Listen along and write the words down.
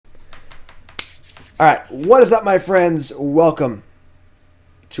Alright, what is up, my friends? Welcome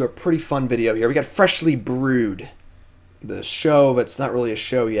to a pretty fun video here. We got Freshly Brewed, the show that's not really a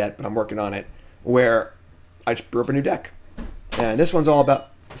show yet, but I'm working on it, where I just brew up a new deck. And this one's all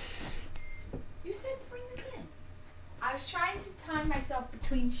about... You said to bring this in. I was trying to time myself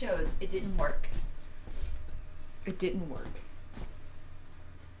between shows. It didn't work. It didn't work.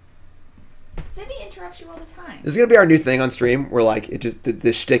 Sibby interrupts you all the time. This is going to be our new thing on stream, where like, it just,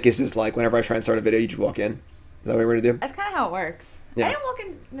 the shtick is just like, whenever I try and start a video, you just walk in. Is that what we're going to do? That's kind of how it works. Yeah. I didn't walk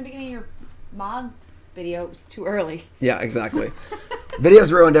in the beginning of your mod video. It was too early. Yeah, exactly.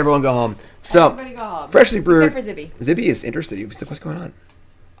 Video's ruined, everyone go home. So, everybody go home. Freshly Brewed. Except for Zibby. Zibby is interested. He's like, what's going on?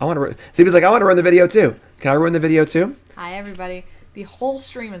 I want to. Zibby's like, I want to run the video too. Can I run the video too? Hi, everybody. The whole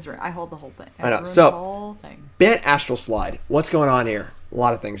stream is ruined. I hold the whole thing. I know. ruined So, the whole thing. Bant Astral Slide. What's going on here? A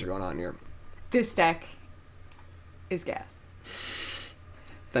lot of things are going on here. This deck is gas.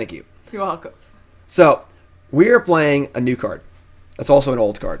 Thank you. You're welcome. So, we are playing a new card. That's also an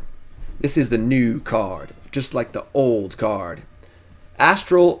old card. This is the new card, just like the old card.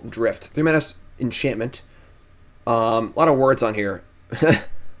 Astral Drift. 3-mana enchantment. A lot of words on here.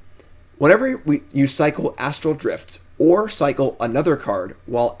 Whenever you cycle Astral Drift or cycle another card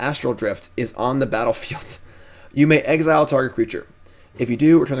while Astral Drift is on the battlefield, you may exile target creature. If you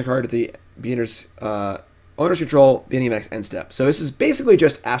do, return the card to the beginner's owner's control, beginning of next end step. So this is basically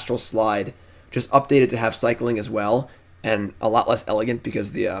just Astral Slide, just updated to have cycling as well, and a lot less elegant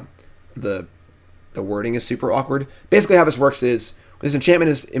because the wording is super awkward. Basically, how this works is when this enchantment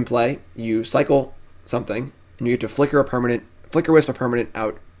is in play, you cycle something, and you get to flicker wisp a permanent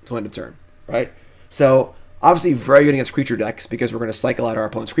out to end of turn, right? So obviously very good against creature decks because we're going to cycle out our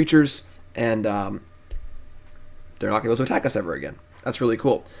opponent's creatures, and they're not going to be able to attack us ever again. That's really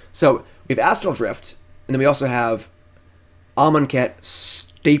cool. So we have Astral Drift, and then we also have Amonkhet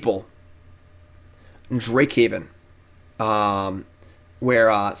Staple, Drakehaven,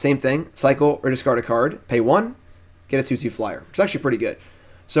 where same thing, cycle or discard a card, pay 1, get a 2/2 flyer, which is actually pretty good.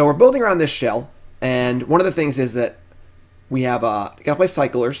 So we're building around this shell, and one of the things is that we have gotta play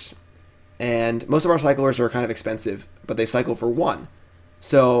cyclers, and most of our cyclers are kind of expensive, but they cycle for 1.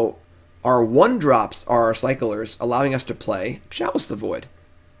 So our 1-drops are our cyclers, allowing us to play Chalice the Void,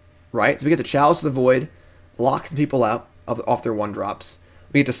 right? So we get to Chalice the Void, lock some people out off their 1-drops.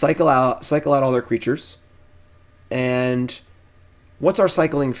 We get to cycle out all their creatures. And what's our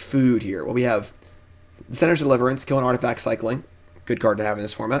cycling food here? Well, we have Dissenter's Deliverance, kill an artifact cycling. Good card to have in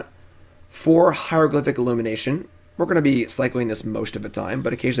this format. 4 Hieroglyphic Illumination. We're going to be cycling this most of the time,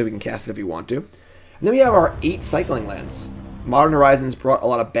 but occasionally we can cast it if we want to. And then we have our 8 cycling lands. Modern Horizons brought a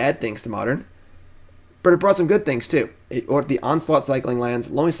lot of bad things to Modern, but it brought some good things too. It brought the Onslaught cycling lands,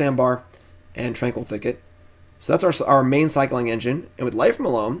 Lonely Sandbar, and Tranquil Thicket. So that's our main cycling engine. And with Life From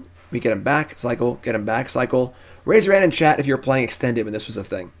The Loam, we get him back, cycle, get him back, cycle. Raise your hand in chat if you were playing Extended when this was a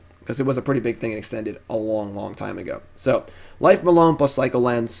thing, because it was a pretty big thing in Extended a long, long time ago. So Life From The Loam plus cycle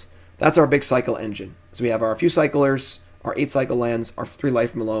lands, that's our big cycle engine. So we have our few cyclers, our 8 cycle lands, our 3 Life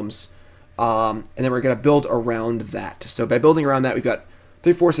From The Loams, and then we're going to build around that. So by building around that, we've got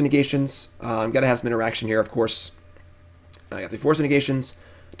 3 Force of Negations. Got to have some interaction here, of course. I got 3 Force of Negations.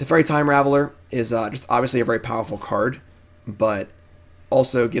 Teferi Time Raveler is just obviously a very powerful card, but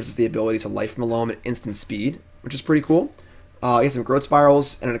also gives us the ability to Life From The Loam at instant speed, which is pretty cool. Get some Growth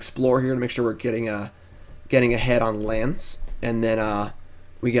Spirals and an Explorer here to make sure we're getting ahead on lands. And then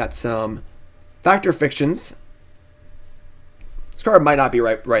we got some Factor Fictions. This card might not be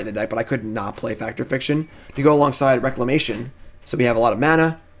right in the deck, but I could not play Factor Fiction to go alongside Reclamation. So we have a lot of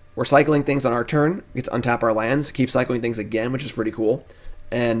mana. We're cycling things on our turn. We get to untap our lands, keep cycling things again, which is pretty cool.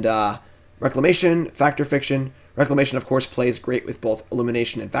 And Reclamation, Factor Fiction. Reclamation, of course, plays great with both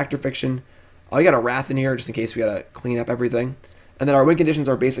Illumination and Factor Fiction. We got a Wrath in here just in case we got to clean up everything. And then our win conditions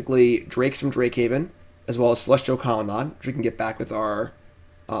are basically Drakes from Drakehaven, as well as Celestial Colonnade, which we can get back with our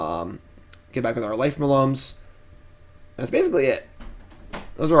Life From The Loams. That's basically it.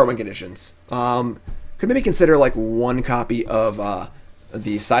 Those are our win conditions. Could maybe consider like 1 copy of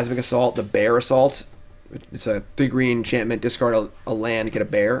the Seismic Assault, the Bear Assault. It's a 3-green enchantment, discard a land, get a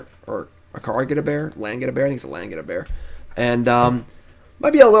bear, or a card, get a bear, land, get a bear. I think it's a land, get a bear. And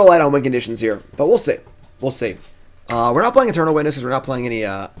might be a little light on win conditions here, but we'll see. We'll see. We're not playing Eternal Witness because we're not playing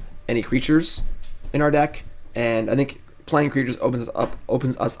any creatures in our deck, and I think playing creatures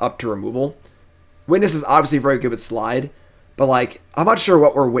opens us up to removal. Witness is obviously very good with Slide, but like I'm not sure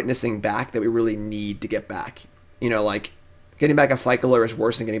what we're witnessing back that we really need to get back. You know, like getting back a cycler is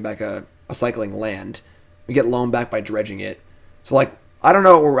worse than getting back a cycling land. We get loan back by dredging it. So like I don't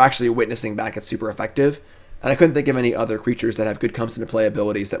know what we're actually witnessing back that's super effective, and I couldn't think of any other creatures that have good comes into play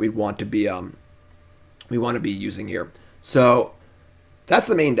abilities that we'd want to be we want to be using here. So that's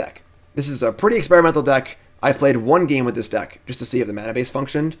the main deck. This is a pretty experimental deck. I played one game with this deck just to see if the mana base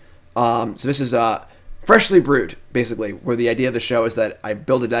functioned. So this is Freshly Brewed, basically, where the idea of the show is that I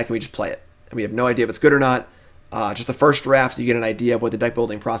build a deck and we just play it. And we have no idea if it's good or not. Just the first draft, you get an idea of what the deck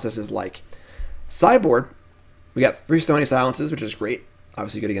building process is like. Sideboard, we got 3 Stony Silences, which is great.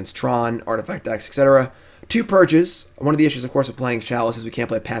 Obviously good against Tron, Artifact decks, etc. 2 Purges. One of the issues, of course, with playing Chalice is we can't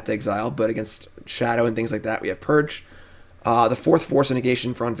play Path to Exile, but against Shadow and things like that, we have Purge. The 4th Force of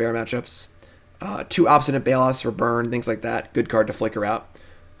Negation for unfair matchups. 2 Obstinate Bailouts for burn, things like that. Good card to flicker out.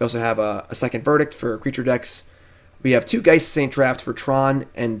 We also have a second Verdict for creature decks. We have 2 Geist Saint drafts for Tron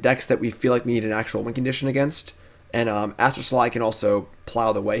and decks that we feel like we need an actual win condition against. And Astral Slide can also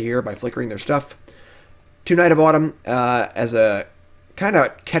plow the way here by flickering their stuff. 2 Night of Autumn as a kind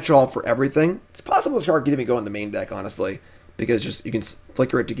of catch-all for everything. It's possible this card could even go in the main deck, honestly, because just you can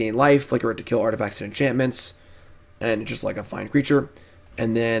flicker it to gain life, flicker it to kill artifacts and enchantments, and just like a fine creature.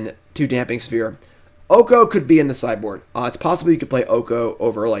 And then 2 Damping Sphere. Oko could be in the sideboard. It's possible you could play Oko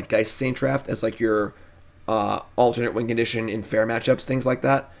over like Geist Saint draft as like your alternate win condition in fair matchups, things like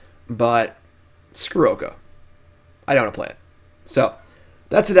that. But screw Oko. I don't want to play it. So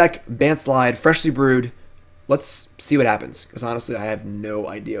that's the deck. Bant Slide, Freshly Brewed. Let's see what happens, because honestly, I have no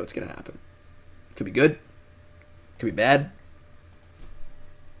idea what's going to happen. Could be good. Could be bad.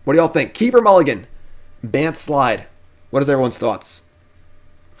 What do y'all think? Keeper Mulligan. Bant Slide. What is everyone's thoughts?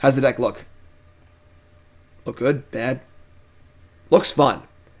 How's the deck look? Look good? Bad? Looks fun.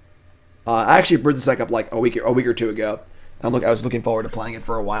 I actually brewed this deck up like a week or 2 ago. I was looking forward to playing it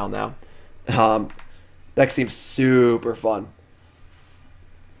for a while now. Deck seems super fun.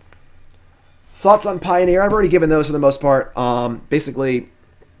 Thoughts on Pioneer? I've already given those for the most part. Basically,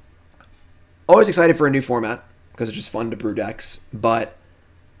 always excited for a new format because it's just fun to brew decks, but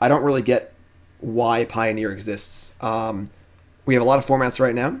I don't really get why Pioneer exists. We have a lot of formats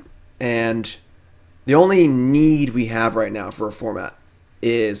right now, and the only need we have right now for a format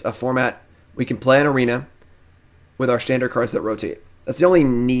is a format we can play an arena with our standard cards that rotate. That's the only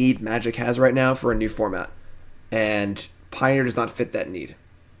need Magic has right now for a new format, and Pioneer does not fit that need,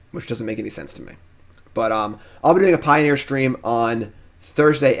 which doesn't make any sense to me. But I'll be doing a Pioneer stream on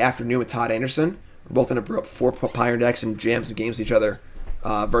Thursday afternoon with Todd Anderson. We're both going to brew up 4 Pioneer decks and jam some games with each other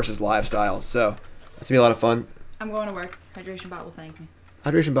versus live style. So that's going to be a lot of fun. I'm going to work. Hydration Bot will thank me.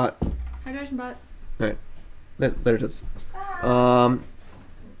 Hydration Bot. Hydration Bot. All right. Later, toots.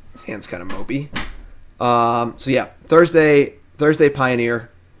 His hand's kind of mopey. So yeah, Thursday Pioneer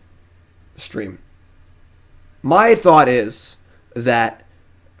stream. My thought is that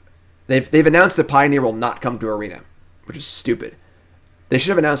they've announced that Pioneer will not come to Arena, which is stupid. They should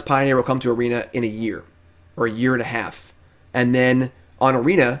have announced Pioneer will come to Arena in a year or a year and a half, and then on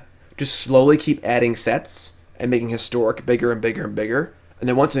Arena just slowly keep adding sets and making Historic bigger and bigger and bigger. And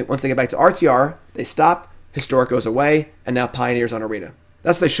then once they get back to RTR, they stop, Historic goes away, and now Pioneer's on Arena.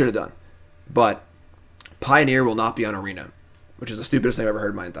 That's what they should have done. But Pioneer will not be on Arena, which is the stupidest thing I've ever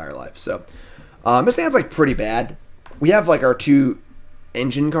heard in my entire life. So this hand's like pretty bad. We have like our 2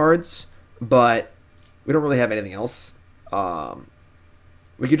 engine cards, but we don't really have anything else.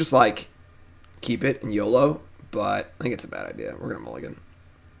 We could just like keep it and YOLO, but I think it's a bad idea. We're gonna mulligan.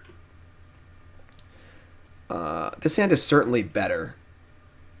 This hand is certainly better.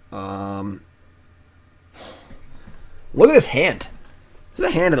 Look at this hand. This is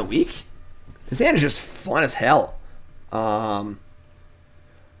a hand of the week. This hand is just fun as hell.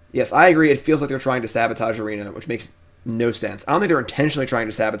 Yes, I agree. It feels like they're trying to sabotage Arena, which makes no sense. I don't think they're intentionally trying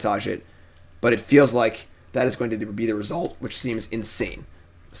to sabotage it, but it feels like that is going to be the result, which seems insane.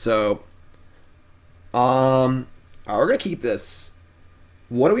 So, we're going to keep this.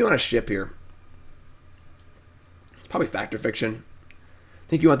 What do we want to ship here? It's probably Fact or Fiction. I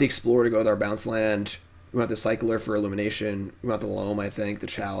think you want the Explorer to go with our bounce land. We want the Cycler for Illumination. We want the Loam, I think. The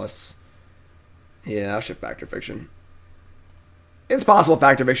Chalice. Yeah, I'll ship Fact or Fiction. It's possible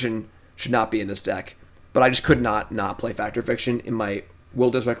Fact or Fiction should not be in this deck, but I just could not play Fact or Fiction in my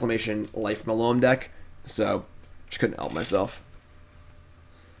Wilderness Reclamation Life From The Loam deck, so just couldn't help myself.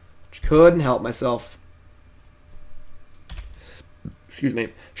 Excuse me.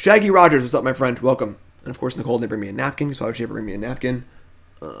 Shaggy Rogers, what's up, my friend? Welcome. And of course, Nicole didn't bring me a napkin, so I should bring me a napkin.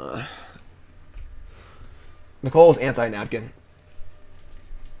 Nicole's anti-napkin.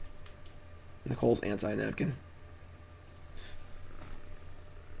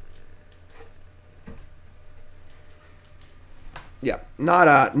 Yeah, not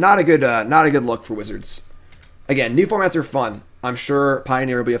a good look for Wizards. Again, new formats are fun. I'm sure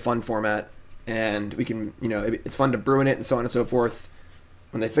Pioneer will be a fun format, and we can, it's fun to brew in it and so on and so forth.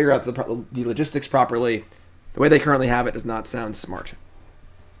 when they figure out the logistics properly, the way they currently have it does not sound smart.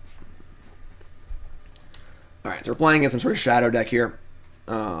 All right, so we're playing against some sort of shadow deck here.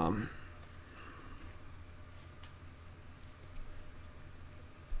 All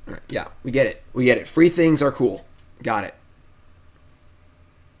right, yeah, we get it. We get it. Free things are cool. Got it.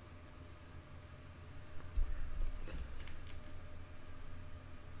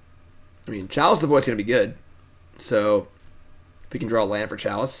 I mean, Chalice the Void's going to be good. So, if we can draw a land for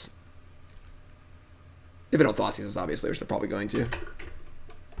Chalice. If they don't Thoughtseize us, obviously, which they're probably going to.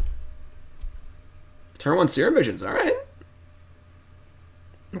 Turn 1 Serum Visions. All right.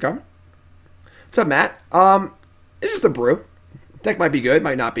 Okay. What's up, Matt? It's just a brew. Deck might be good,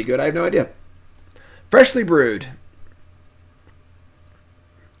 might not be good. I have no idea. Freshly Brewed.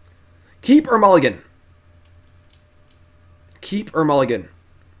 Keep or mulligan? Keep or mulligan?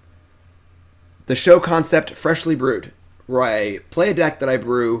 The show concept Freshly Brewed, where I play a deck that I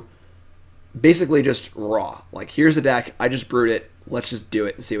brew basically just raw. Like, here's the deck, I just brewed it, let's just do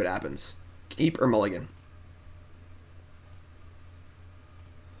it and see what happens. Keep or mulligan?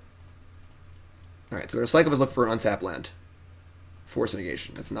 Alright, so we're going to cycle look for an untapped land. Force of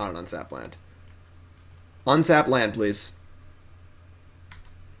Negation. That's not an untapped land. Untapped land, please.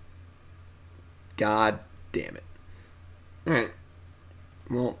 God damn it. Alright.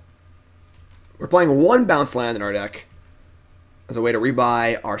 Well, we're playing 1 bounce land in our deck as a way to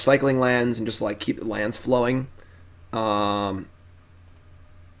rebuy our cycling lands and just like keep the lands flowing. But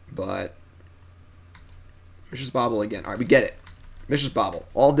Vicious Bobble again. Alright, we get it. Vicious Bobble.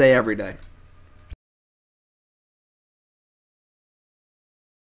 All day, every day.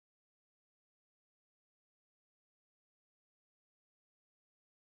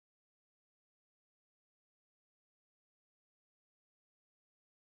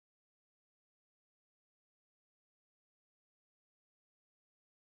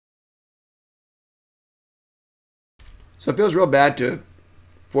 So it feels real bad to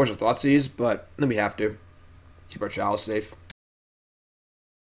force a Thoughtseize, but then we have to. Keep our Chalice safe.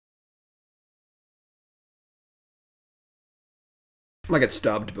 I might get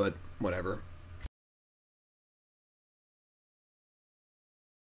stubbed, but whatever.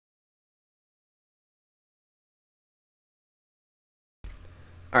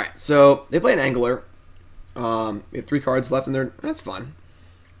 Alright, so they play an Angler. We have 3 cards left in there. That's fun.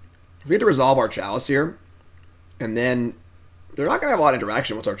 We have to resolve our Chalice here. And then they're not going to have a lot of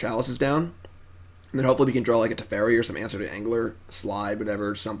interaction once our Chalice is down. And then hopefully we can draw like a Teferi or some answer to Angler, Slide,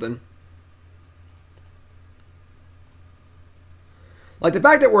 whatever, something. Like, the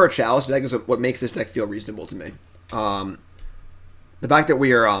fact that we're a Chalice deck is what makes this deck feel reasonable to me. The fact that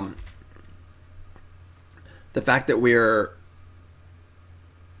we are,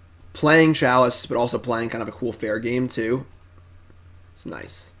 playing Chalice, but also playing kind of a cool fair game, too. It's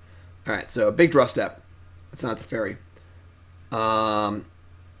nice. Alright, so big draw step. It's not Teferi. I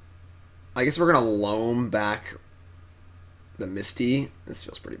guess we're going to loam back the Misty. This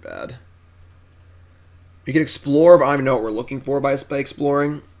feels pretty bad. We can explore, but I don't even know what we're looking for by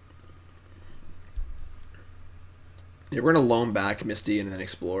exploring. Yeah, we're going to loam back Misty and then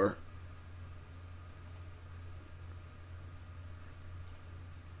explore.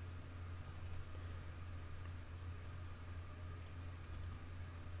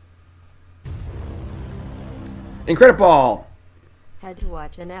 Incredible! Had to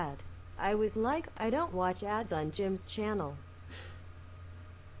watch an ad. I was like, I don't watch ads on Jim's channel.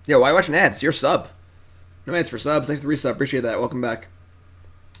 Yeah, why watching ads? You're sub. No ads for subs. Thanks for the resub. Appreciate that. Welcome back.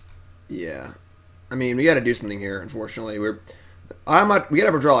 Yeah. I mean, we gotta do something here, unfortunately. We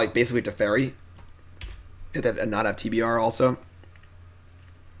gotta draw, like, basically Teferi. We have to not have TBR also.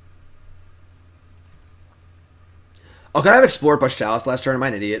 Oh, could I have Explored plus Chalice last turn? Am I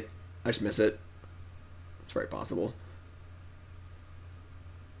an idiot? I just miss it. It's very possible.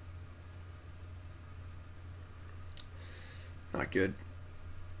 Not good.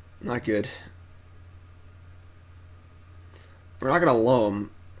 Not good. We're not going to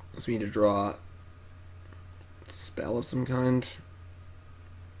loam, because we need to draw a spell of some kind.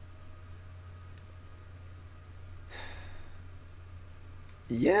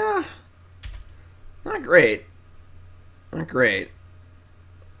 Yeah. Not great. Not great.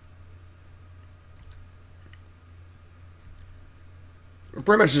 We're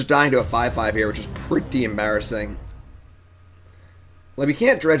pretty much just dying to a 5/5 here, which is pretty embarrassing. Like, we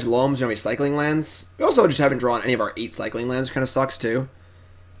can't dredge loams or any cycling lands. We also just haven't drawn any of our 8 cycling lands, which kind of sucks too.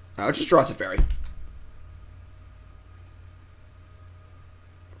 I'll just draw Teferi.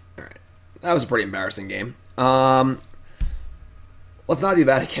 Alright. That was a pretty embarrassing game. Let's not do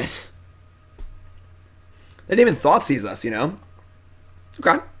that again. They didn't even Thoughtseize us, you know?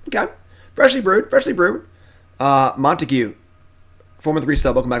 Okay. Okay. Freshly brewed. Freshly brewed. Montague. 4-3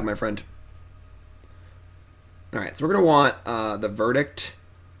 sub. Welcome back, my friend. All right. So we're gonna want the Verdict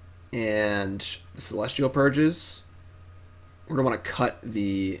and the Celestial Purges. We're gonna want to cut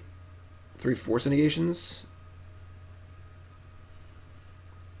the 3 Force of Negations.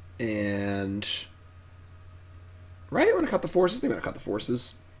 And right, I want to cut the forces. I think I'm gonna cut the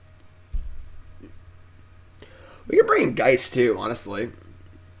forces. We can bring in Geist too, honestly.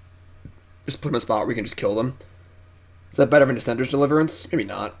 Just put them in a spot where we can just kill them. Is that better than Dissenter's Deliverance? Maybe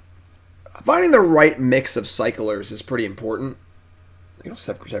not. Finding the right mix of cyclers is pretty important. I can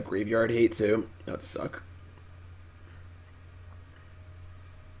also have Graveyard Hate too. That would suck.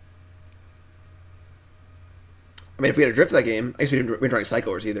 I mean, if we had a drift that game, I guess we didn't draw any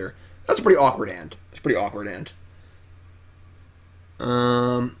cyclers either. That's a pretty awkward hand. It's a pretty awkward hand.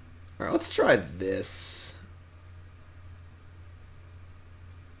 Alright, let's try this.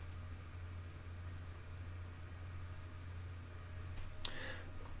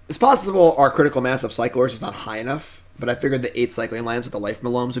 It's possible our critical mass of cyclers is not high enough, but I figured the 8 cycling lands with the Life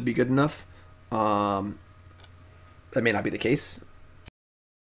From The Loams would be good enough. That may not be the case.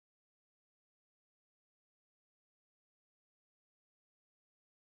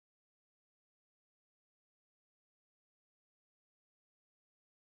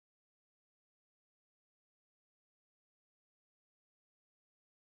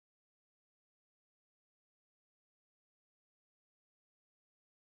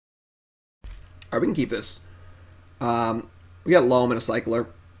 Alright, we can keep this. We got Loam and a cycler.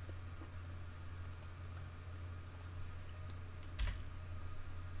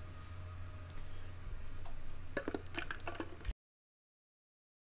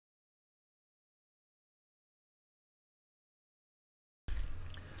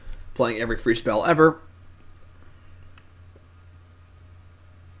 Playing every free spell ever.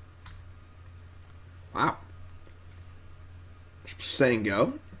 Wow. Just saying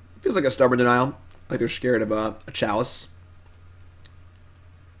go. Feels like a stubborn denial. Like they're scared of a Chalice.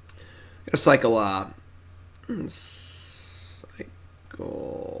 Gonna cycle,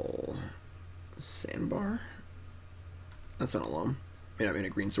 cycle Sandbar. That's not a loam. May not mean a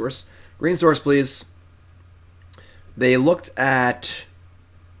green source. Green source, please. They looked at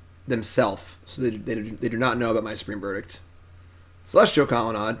themselves, so they do not know about my Supreme Verdict. Celestial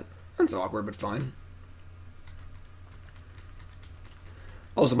Colonnade. That's awkward, but fine.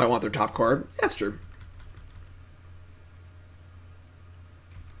 Also might want their top card. That's true.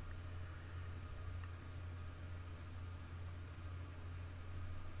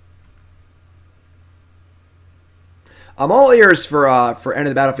 I'm all ears for end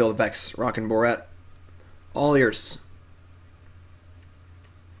of the battlefield effects, Rockin' Borat. All ears.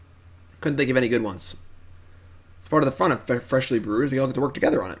 Couldn't think of any good ones. It's part of the fun of Freshly Brewed. We all get to work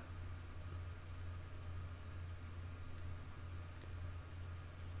together on it.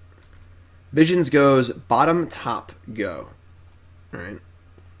 Visions goes bottom, top, go. Alright.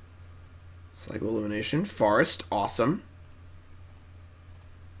 Cycle Illumination. Forest, awesome.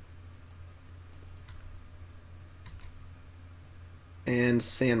 And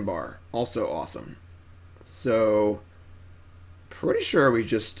Sandbar, also awesome. So, pretty sure we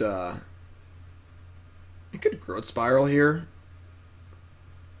just, we could Growth Spiral here.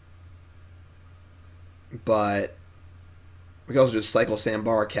 But we can also just cycle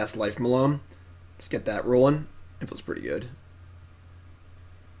Sandbar, cast Life From The Loam. Just get that rolling. It feels pretty good.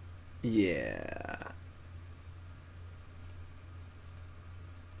 Yeah.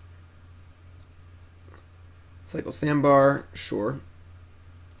 Cycle Sandbar, sure.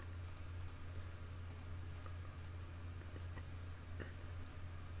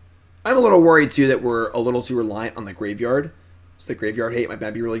 I'm a little worried too that we're a little too reliant on the graveyard. So the graveyard hate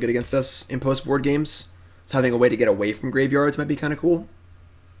might be really good against us in post-board games. So having a way to get away from graveyards might be kind of cool.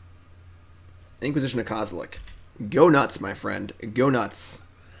 Inquisition of Kozilek. Go nuts, my friend. Go nuts.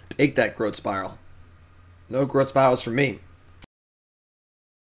 Take that Growth Spiral. No Growth Spirals for me.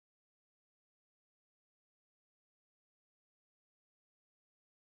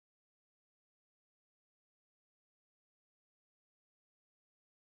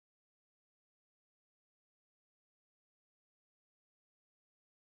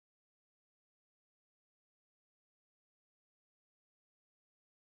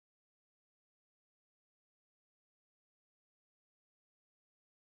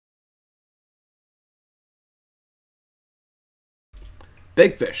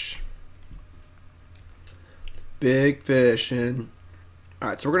 Big fish. Big fishing.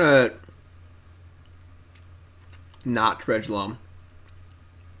 Alright, so we're gonna not dredge loam.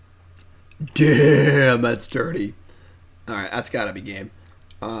 Damn, that's dirty. Alright, that's gotta be game.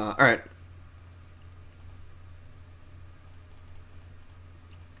 All right.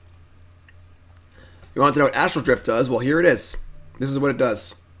 You want to know what Astral Drift does? Well, here it is. This is what it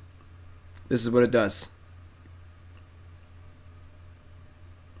does. This is what it does.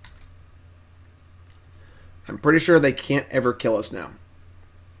 I'm pretty sure they can't ever kill us now.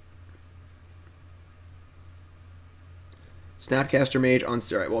 Snapcaster Mage on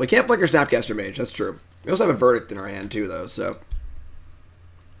Alright, well, we can't flicker Snapcaster Mage. That's true. We also have a Verdict in our hand, too, though, so.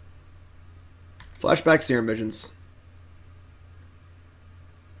 Flashback Serum Visions.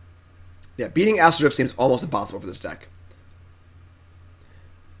 Yeah, beating Astral Drift seems almost impossible for this deck.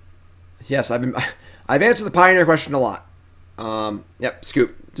 Yes, I've answered the Pioneer question a lot. Yep,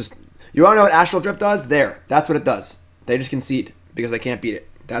 Scoop. Just, you want to know what Astral Drift does? There. That's what it does. They just concede because they can't beat it.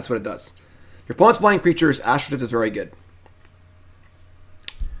 That's what it does. Your opponent's playing creatures. Astral Drift is very good.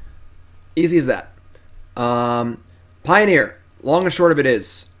 Easy as that. Pioneer. Long and short of it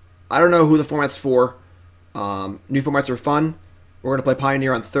is, I don't know who the format's for. New formats are fun. We're going to play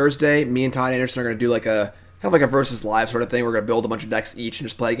Pioneer on Thursday. Me and Todd Anderson are going to do like a kind of like a versus live sort of thing. We're going to build a bunch of decks each and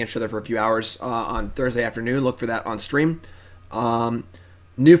just play against each other for a few hours on Thursday afternoon. Look for that on stream.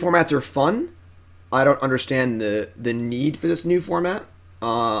 New formats are fun. I don't understand the need for this new format.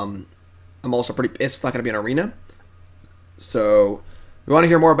 I'm also pretty pissed it's not going to be an arena. So if you want to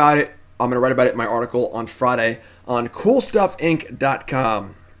hear more about it, I'm going to write about it in my article on Friday on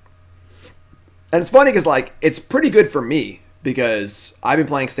CoolStuffInc.com. And it's funny because like it's pretty good for me because I've been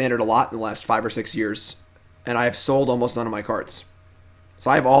playing Standard a lot in the last 5 or 6 years, and I have sold almost none of my cards. So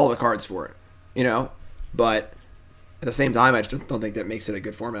I have all the cards for it, you know? But at the same time, I just don't think that makes it a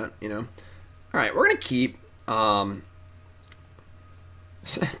good format, you know? All right, we're going to keep... Factor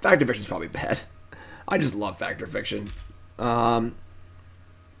Fiction is probably bad. I just love Factor Fiction. I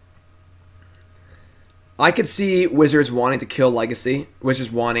could see Wizards wanting to kill Legacy.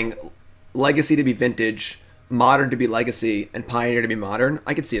 Wizards wanting Legacy to be Vintage, Modern to be Legacy, and Pioneer to be Modern.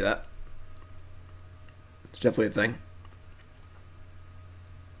 I could see that. It's definitely a thing.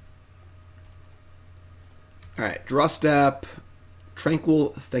 Alright, Draw Step, Tranquil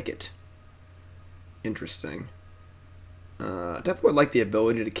Thicket. Interesting. Definitely would like the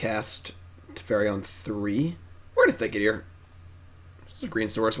ability to cast Teferi on 3. We're going to Thicket here. This is a green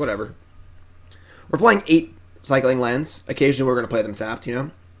source, whatever. We're playing 8 cycling lands. Occasionally we're going to play them tapped, you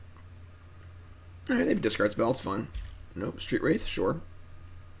know? Alright, they have discard spell, it's fun. Nope, Street Wraith, sure.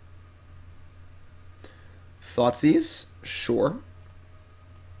 Thoughtseize, sure.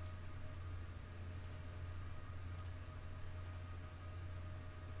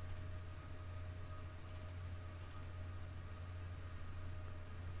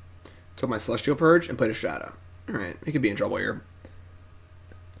 Took my Celestial Purge and played a Shadow. Alright, we could be in trouble here.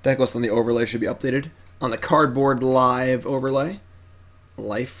 Deck list on the overlay should be updated. On the Cardboard Live overlay,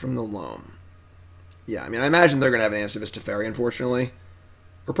 Life from the Loam. Yeah, I mean, I imagine they're going to have an answer to this Teferi, unfortunately.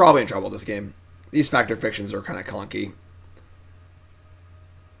 We're probably in trouble this game. These Factor Fictions are kind of clunky.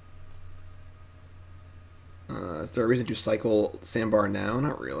 Is there a reason to cycle Sandbar now?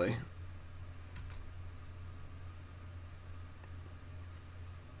 Not really.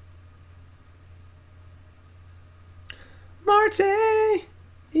 Marty!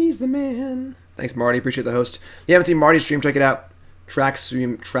 He's the man. Thanks, Marty. Appreciate the host. If you haven't seen Marty's stream, check it out.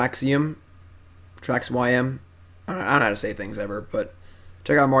 Traxium. TraxYM. I don't know how to say things ever, but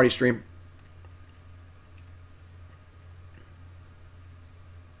check out Marty's stream.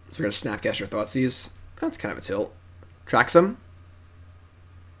 So we're going to Snapcast your Thoughtseize. That's kind of a tilt. Traxum.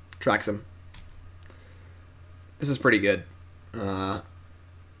 This is pretty good.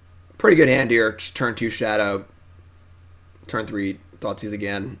 Pretty good hand here. Just turn 2 Shadow. Turn 3 Thoughtseize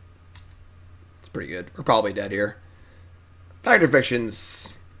again. It's pretty good. We're probably dead here. Factor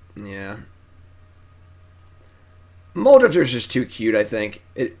Fictions. Yeah. Muldrifter is just too cute, I think.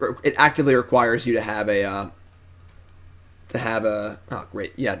 It actively requires you to have a... oh,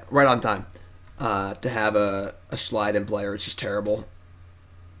 great. Yeah, right on time. To have a slide in play, or it's just terrible.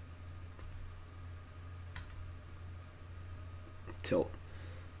 Tilt.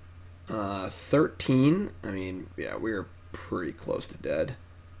 13. I mean, yeah, we're pretty close to dead.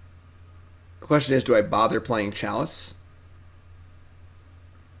 The question is, do I bother playing Chalice?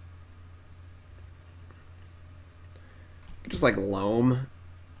 Just like Loam,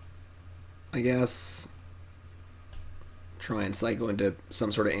 I guess. Try and cycle into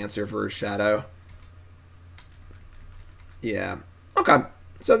some sort of answer for Shadow. Yeah. Okay.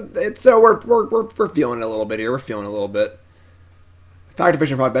 So we're feeling it a little bit here. We're feeling it a little bit. Factor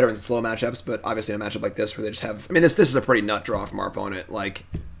Fiction probably better in slow matchups, but obviously in a matchup like this where they just have... I mean, this is a pretty nut draw from our opponent. Like,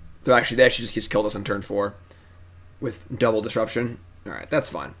 they actually just killed us on turn 4 with double disruption. Alright, that's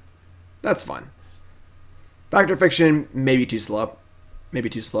fine. That's fine. Factor Fiction, maybe too slow. Maybe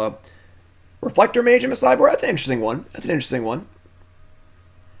too slow. Reflector Mage in a sideboard, that's an interesting one. That's an interesting one.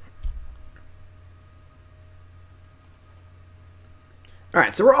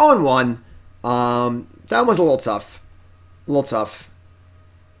 Alright, so we're all in one. That one was a little tough. A little tough.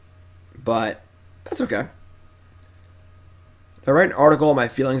 But that's okay. Did I write an article on my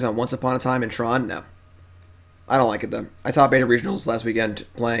feelings on Once Upon a Time in Tron? No. I don't like it though. I top 8 regionals last weekend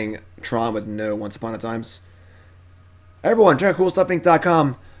playing Tron with no Once Upon a Times. Everyone, check out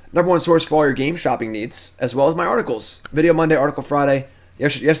CoolStuffInc.com. #1 source for all your game shopping needs, as well as my articles. Video Monday, Article Friday.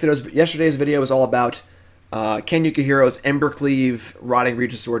 Yesterday's video was all about Ken Yukihiro's Embercleave Rotting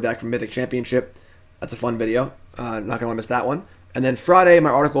Regis Sword deck from Mythic Championship. That's a fun video. Not going to miss that one. And then Friday, my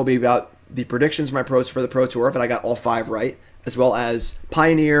article will be about the predictions for the Pro Tour, but I got all 5 right, as well as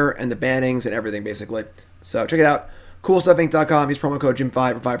Pioneer and the bannings and everything, basically. So check it out. CoolStuffInc.com. Use promo code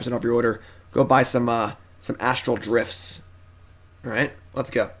Jim5 for 5% off your order. Go buy some Astral Drifts. All right, let's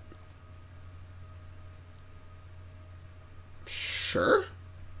go. Sure.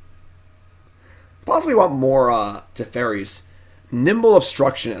 Possibly want more Teferis. Nimble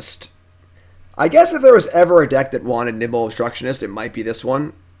Obstructionist. I guess if there was ever a deck that wanted Nimble Obstructionist, it might be this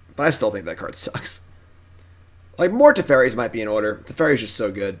one. But I still think that card sucks. Like, more Teferis might be in order. Teferi's just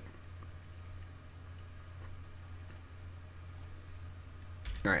so good.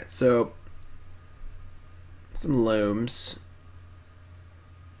 Alright, so some Loams.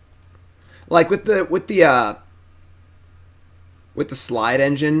 Like with the slide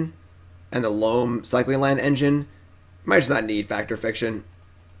engine and the Loam cycling land engine, you might just not need Factor Fiction.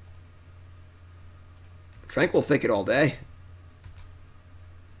 Tranquil Thicket all day.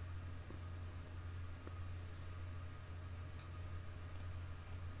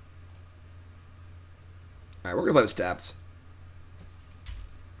 Alright, we're gonna play with stats.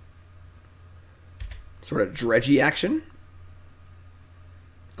 Sort of dredgy action.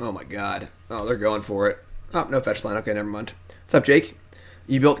 Oh my god. Oh, they're going for it. Oh, no fetch line. Okay, never mind. What's up, Jake?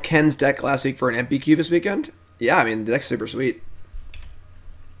 You built Ken's deck last week for an MPQ this weekend? Yeah, I mean, the deck's super sweet.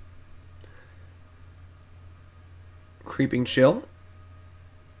 Creeping Chill.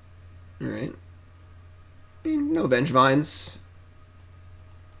 Alright. I mean, no Vengevines.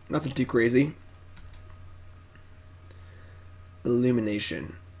 Nothing too crazy.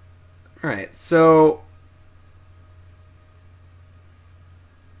 Illumination. Alright, so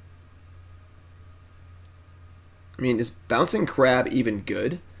I mean, is Bouncing Crab even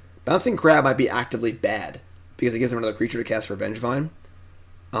good? Bouncing Crab might be actively bad because it gives him another creature to cast for Vengevine.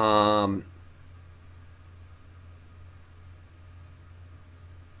 I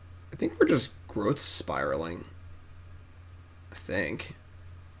think we're just growth spiraling. I think.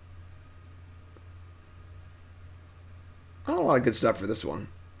 Not a lot of good stuff for this one.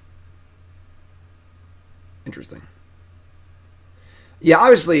 Interesting. Yeah,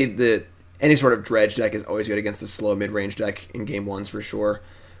 obviously any sort of dredge deck is always good against the slow mid-range deck in game ones for sure.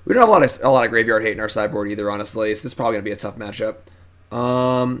 We don't have a lot of graveyard hate in our sideboard either, honestly. So this is probably gonna be a tough matchup.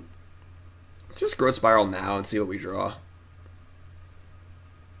 Let's just growth spiral now and see what we draw.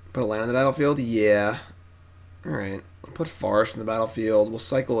 Put a land on the battlefield? Yeah. Alright. We'll put Forest in the battlefield. We'll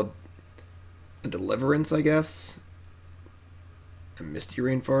cycle a Deliverance, I guess. A Misty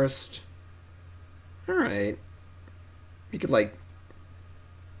Rainforest. Alright. You could, like,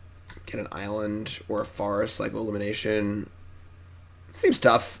 get an island or a forest, like Illumination. Seems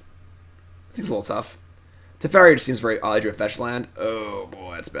tough. Seems a little tough. Teferi just seems very odd. I drew a fetch land. Oh,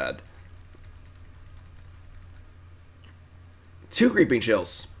 boy, that's bad. 2 Creeping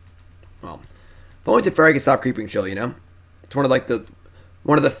Chills. Well, if only Teferi can stop Creeping Chill, you know? It's one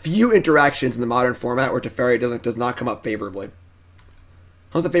of the few interactions in the modern format where Teferi does not come up favorably.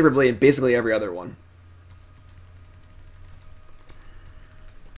 Comes up favorably in basically every other one.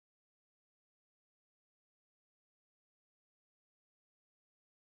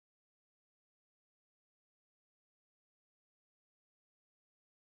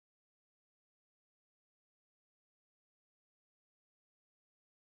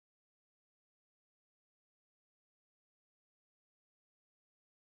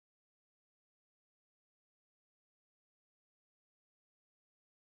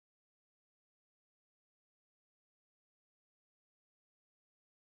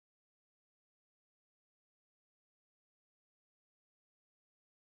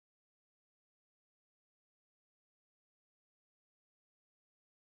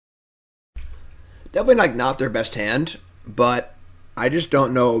 Definitely like not their best hand, but I just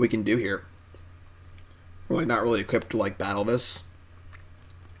don't know what we can do here. We're like not really equipped to like battle this.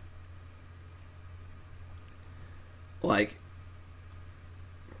 Like,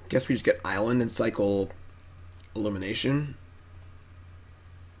 Guess we just get Island and cycle Illumination.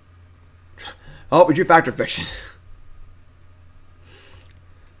 Oh, we drew Factor Fiction.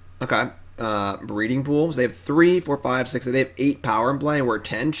 Okay. Breeding pools. They have 3, 4, 5, 6. They have 8 power in play, and we're at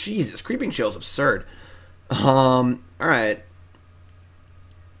 10. Jesus, Creeping Chill is absurd. All right.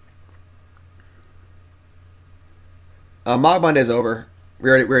 Mog Monday's over. We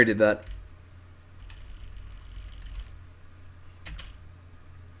already did that.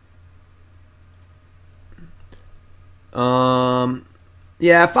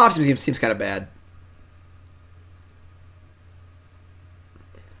 Yeah, FOF seems kind of bad.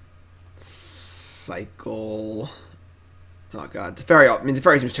 Cycle. Oh god, Teferi. I mean,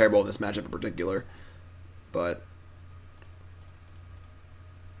 Teferi seems terrible in this matchup in particular, but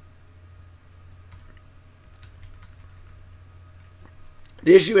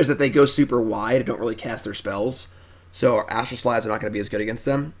the issue is that they go super wide and don't really cast their spells, so our Astral Slides are not going to be as good against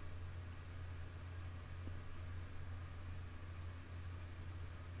them.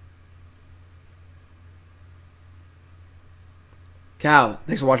 Cal,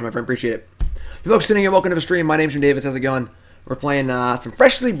 thanks for watching, my friend. Appreciate it. You folks tuning in, welcome to the stream. My name's Jim Davis. How's it going? We're playing some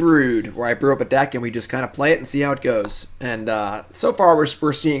Freshly Brewed, where I brew up a deck and we just kind of play it and see how it goes. And so far,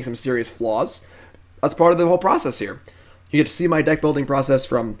 we're seeing some serious flaws. That's part of the whole process here. You get to see my deck building process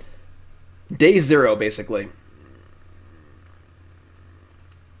from day 0, basically.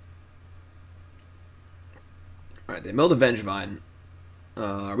 Alright, they milled a Vengevine.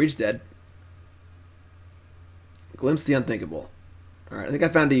 Reach dead. Glimpse the Unthinkable. Alright, I think I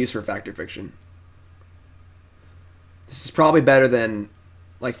found a use for Factor Fiction. This is probably better than...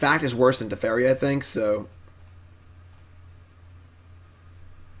 Like, Fact is worse than Teferi, I think, so...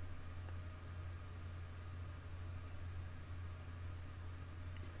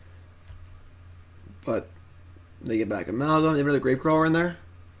 But they get back Amalgam. They have another Gravecrawler in there?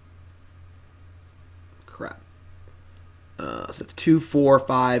 Crap. So it's 2, 4,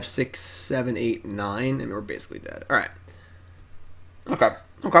 5, 6, 7, 8, 9, and we're basically dead. Alright. Okay.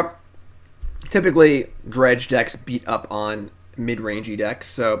 Typically, dredge decks beat up on mid-rangey decks,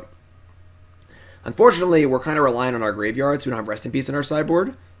 so unfortunately, we're kind of relying on our graveyards. We don't have Rest in Peace in our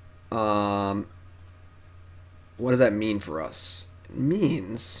sideboard. What does that mean for us? It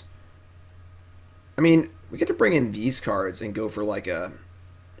means, I mean, we get to bring in these cards and go for like a,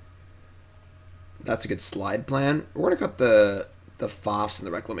 that's a good slide plan. We're going to cut the Fofs and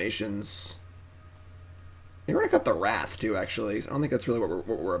the Reclamations. We're going to cut the Wrath, too, actually. I don't think that's really what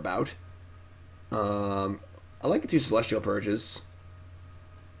we're about. I like the 2 Celestial Purges.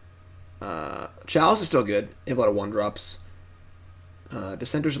 Chalice is still good. They have a lot of 1-drops.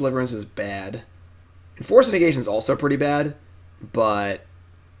 Dissenter's Deliverance is bad. And Force of Negation is also pretty bad, but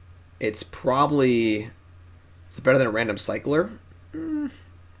it's probably... It's better than a random Cycler.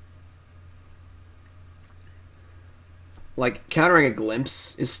 Like, countering a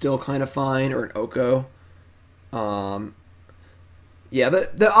Glimpse is still kind of fine, or an Oko. Yeah,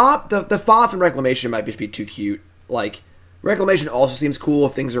 the Foth and Reclamation might just be too cute. Like, Reclamation also seems cool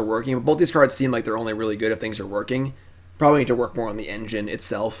if things are working, but both these cards seem like they're only really good if things are working. Probably need to work more on the engine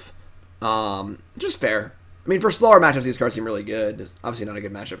itself. Just fair. I mean, for slower matchups, these cards seem really good. It's obviously not a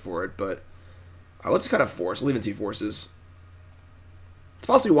good matchup for it, but... Alright, let's cut a Force. We'll leave in 2 Forces. It's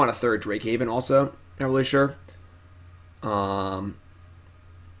possibly want a 3rd Drakehaven also. Not really sure.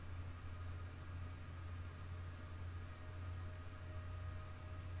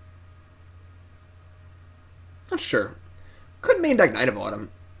 Not sure. Could main deck Knight of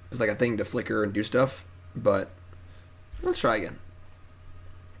Autumn as like a thing to flicker and do stuff, but let's try again.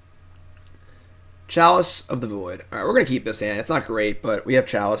 Chalice of the Void. Alright, we're going to keep this hand. It's not great, but we have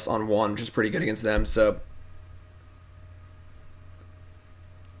Chalice on 1, which is pretty good against them, so...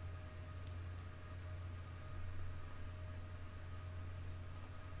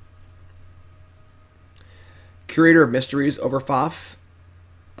 Curator of Mysteries over Foth.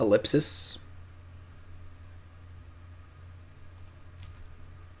 Ellipsis.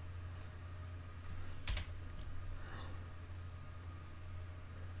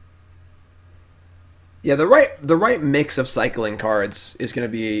 Yeah, the right mix of cycling cards is going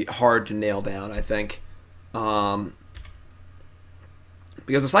to be hard to nail down, I think, because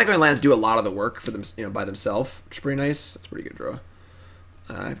the cycling lands do a lot of the work for them, by themselves, which is pretty nice. That's a pretty good draw.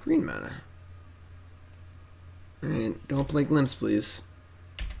 I have green mana. Alright, don't play Glimpse, please.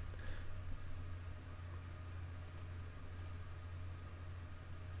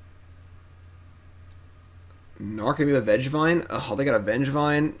 Narcomoeba Vengevine? Oh, they got a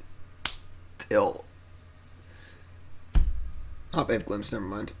Vengevine? Till. Oh, they have Glimpse, never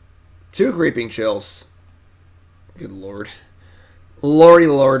mind. 2 Creeping Chills. Good lord. Lordy,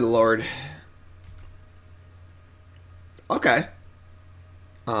 Lord, Lord. Okay.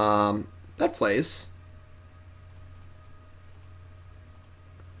 That plays.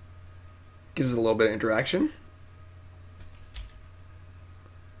 Gives us a little bit of interaction.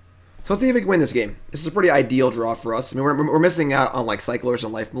 So let's see if we can win this game. This is a pretty ideal draw for us. I mean, we're missing out on, like, Cyclers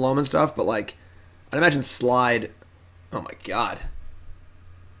and Life From The Loam and stuff, but, like, I'd imagine Slide... Oh, my God.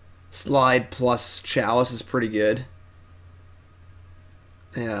 Slide plus Chalice is pretty good.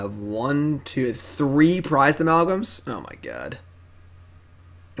 I have 1, 2, 3 prized amalgams. Oh, my God.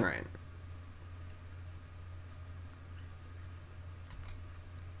 All right.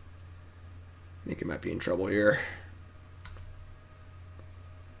 I think it might be in trouble here.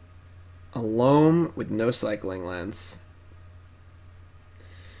 A Loam with no cycling lens.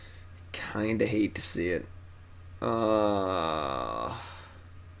 Kinda hate to see it.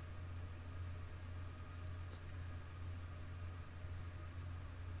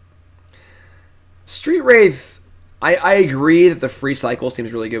 Street Wraith, I agree that the free cycle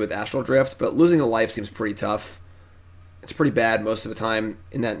seems really good with Astral Drift, but losing a life seems pretty tough. It's pretty bad most of the time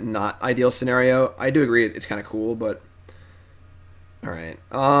in that not ideal scenario. I do agree it's kind of cool, but... Alright.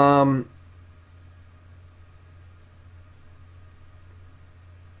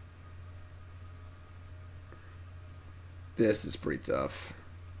 This is pretty tough.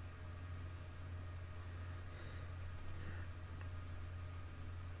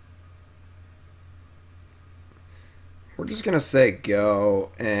 We're just going to say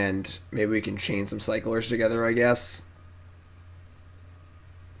go, and maybe we can chain some cyclers together, I guess.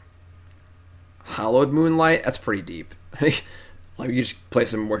 Hallowed Moonlight? That's pretty deep. Like, you just play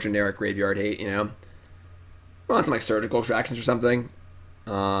some more generic graveyard hate, you know? We want some, like, surgical attractions or something.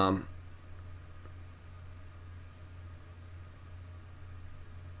 Alright,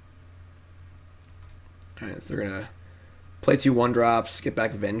 so they're going to play 2 1-drops, get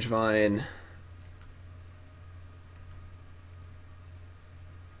back Vengevine.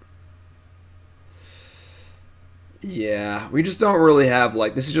 Yeah, we just don't really have,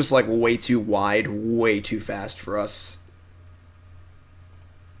 like, this is just, like, way too wide, way too fast for us.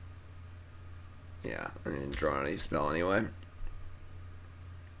 Yeah, I didn't draw any spell anyway.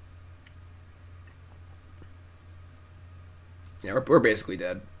 Yeah, we're basically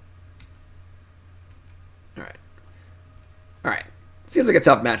dead. Alright. Alright. Seems like a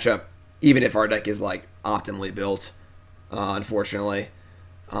tough matchup, even if our deck is, like, optimally built, unfortunately.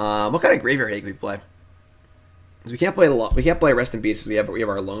 What kind of graveyard hate can we play? Because we can't play we can't play Rest in Peace. We have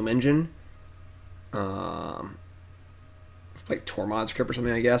our Loam engine. Like Tormod's Crypt or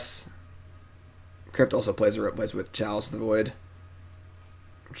something, I guess. Crypt also plays with Chalice of the Void,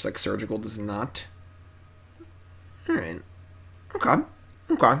 which like Surgical does not. All right. Okay.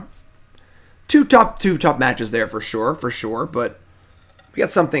 Okay. Two top matches there for sure. But we got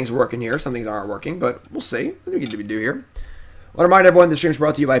some things working here. Some things aren't working, but we'll see. What do we do here? I want to remind everyone this stream is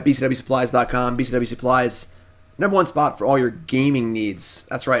brought to you by BCWSupplies.com. BCW Supplies. #1 spot for all your gaming needs.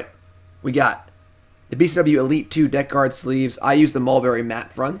 That's right. We got the BCW Elite 2 deck guard sleeves. I use the Mulberry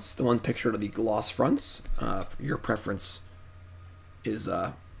matte fronts, the one pictured of the gloss fronts. Your preference is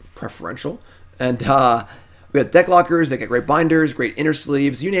preferential. And we got deck lockers. They got great binders, great inner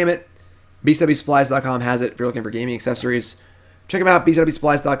sleeves, you name it. BCWSupplies.com has it if you're looking for gaming accessories. Check them out,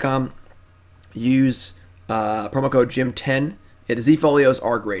 BCWSupplies.com. Use promo code JIM10. Yeah, the Z folios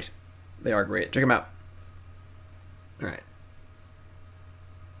are great. They are great. Check them out. All right.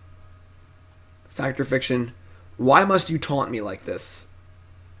 Fact or fiction? Why must you taunt me like this?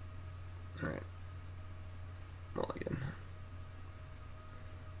 All right. Mulligan.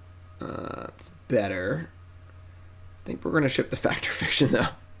 It's better. I think we're going to ship the fact or fiction, though.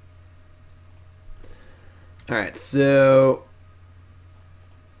 All right, so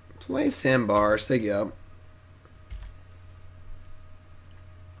play Sandbar. Say go.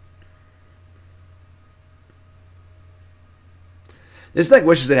 This deck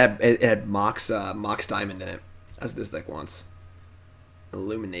wishes it had Mox Diamond in it, as this deck wants.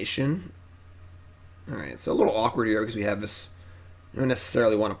 Illumination. Alright, so a little awkward here because we have this... We don't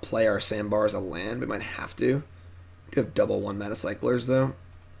necessarily want to play our Sandbar as a land, but we might have to. We do have double 1-mana cyclers, though.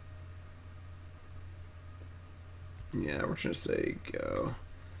 Yeah, we're just going to say go.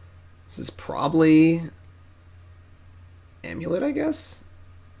 This is probably... Amulet, I guess?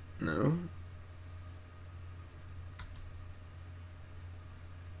 No.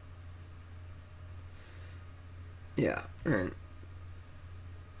 Yeah, alright.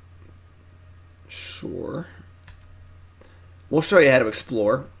 Sure. We'll show you how to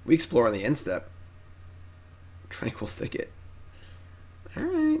explore. We explore on the end step. Tranquil Thicket.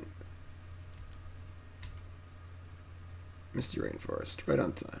 Alright. Misty Rainforest, right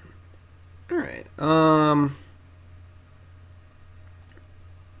on time. All right.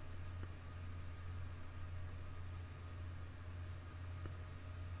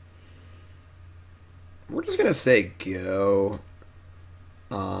 We're just gonna say go.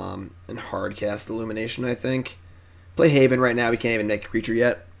 And hard cast Illumination, I think. Play Haven right now. We can't even make a creature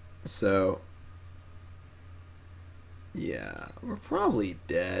yet, so yeah, we're probably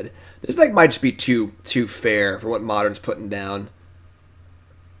dead. This deck might just be too fair for what Modern's putting down.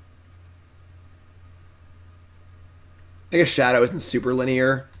 I guess Shadow isn't super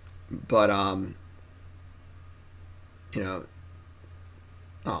linear, but you know,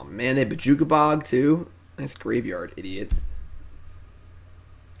 oh man, they Bajuka Bog too. Nice graveyard, idiot.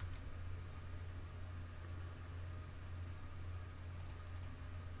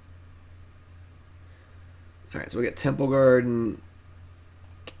 Alright, so we get Temple Garden,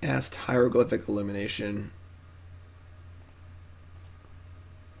 cast Hieroglyphic Illumination,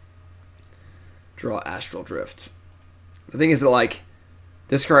 draw Astral Drift. The thing is that, like,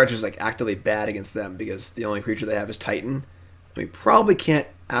 this card is just, like, actively bad against them because the only creature they have is Titan. We probably can't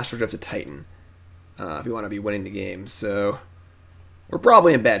Astral Drift a Titan if we want to be winning the game, so we're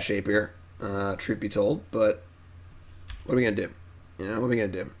probably in bad shape here, truth be told, but what are we going to do? You know, what are we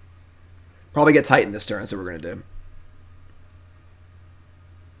going to do? Probably get Titan this turn, that's what we're going to do.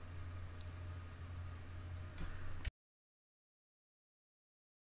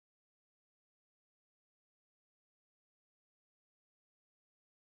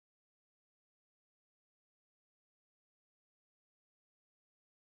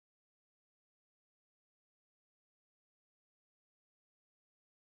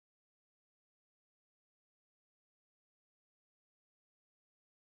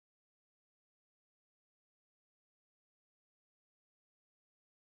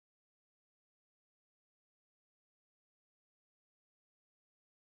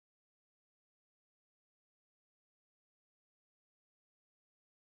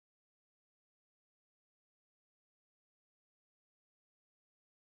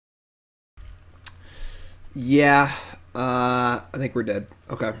 Yeah, I think we're dead.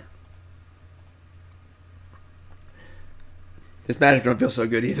 Okay. This matchup don't feel so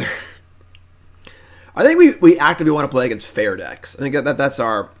good either. I think we actively want to play against fair decks. I think that's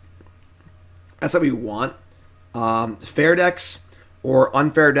what we want. Fair decks or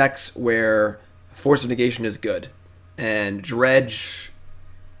unfair decks where Force of Negation is good, and Dredge,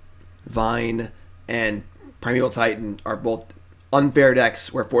 Vine, and Primeval Titan are both unfair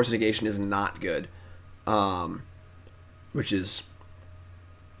decks where Force of Negation is not good. Which is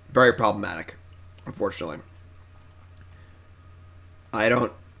very problematic, unfortunately. I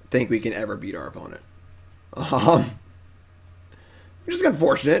don't think we can ever beat our opponent. Which is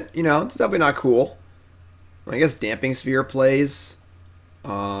unfortunate, you know, it's definitely not cool. I guess Damping Sphere plays.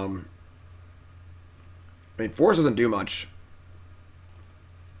 I mean, Force doesn't do much.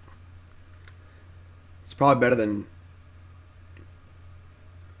 It's probably better than...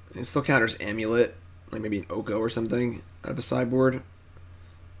 It still counters Amulet. Like maybe an Oko or something out of a sideboard.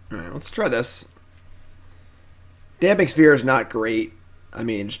 Alright, let's try this. Damping Sphere is not great. I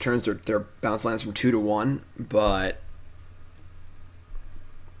mean, it just turns their bounce lines from 2 to 1, but...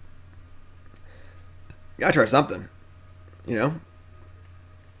 Gotta try something. You know?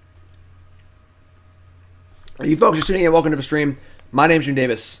 You folks are tuning in, welcome to the stream. My name's Jim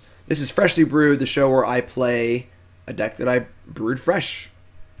Davis. This is Freshly Brewed, the show where I play a deck that I brewed fresh.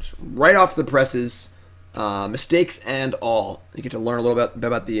 Just right off the presses. Mistakes and all. You get to learn a little bit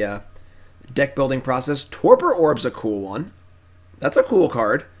about the deck building process. Torpor Orb's a cool one. That's a cool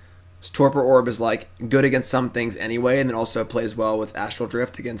card. Torpor Orb is like good against some things anyway, and then also plays well with Astral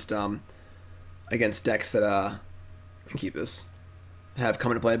Drift against decks that can keep this have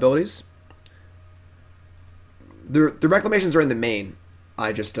come into play abilities. The Reclamations are in the main.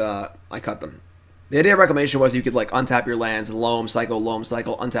 I cut them. The idea of Reclamation was you could like untap your lands, loam cycle,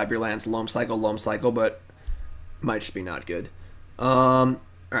 untap your lands, loam cycle, but might just be not good.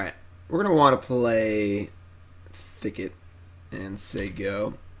 Alright. We're gonna want to play Thicket and say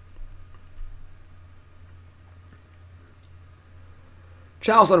go.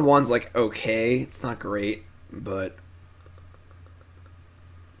 Chalice on 1's like okay. It's not great, but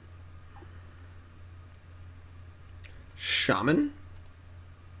Shaman?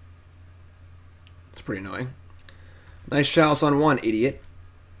 It's pretty annoying. Nice Chalice on 1, idiot.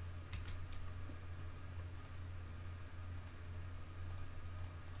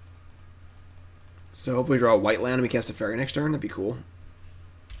 So hopefully we draw a white land and we cast a Teferi next turn. That'd be cool.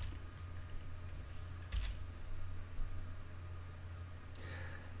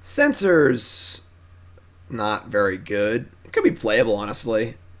 Sensors, not very good. Could be playable,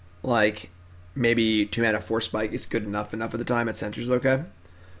 honestly. Like, maybe 2 mana Force Spike is good enough at the time. It Censor's okay.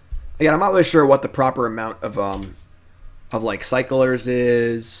 Again, I'm not really sure what the proper amount of like cyclers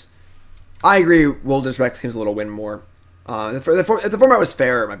is. I agree. Wilderness Reclamation seems a little win more. If the format was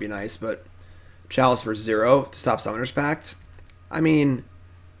fair, it might be nice, but Chalice for 0 to stop Summoner's Pact. I mean,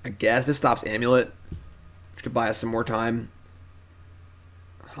 I guess this stops Amulet, which could buy us some more time.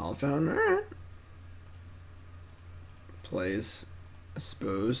 Hallowed Fountain, alright. Plays, I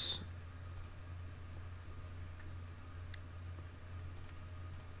suppose.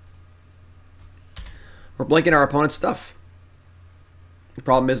 We're blinking our opponent's stuff. The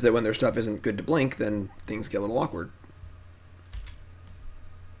problem is that when their stuff isn't good to blink, then things get a little awkward.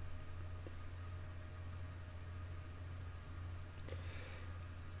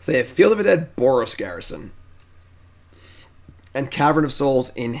 So they have Field of the Dead, Boros Garrison, and Cavern of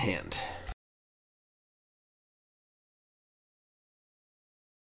Souls in hand.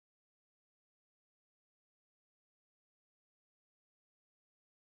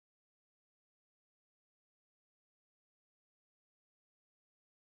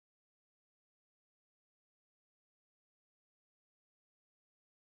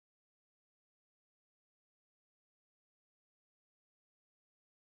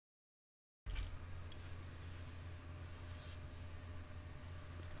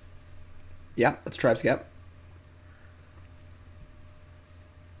 Yeah, that's Tribe's Gap.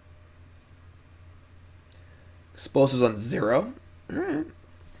 Explosives on 0. Alright.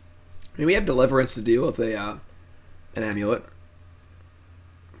 I mean, we have Deliverance to deal with an Amulet.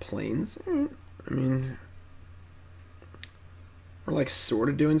 Planes. I mean, we're like sort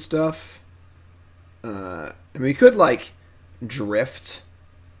of doing stuff. I mean, we could like drift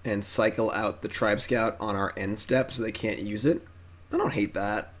and cycle out the Tribe Scout on our end step so they can't use it. I don't hate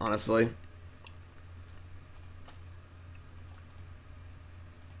that, honestly.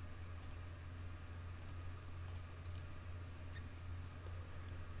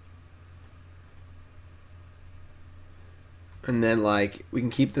 And then, like, we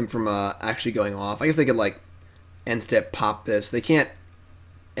can keep them from actually going off. I guess they could, like, end step pop this. They can't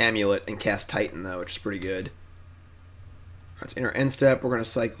Amulet and cast Titan, though, which is pretty good. Alright, so in our end step, we're going to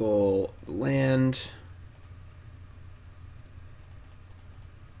cycle the land.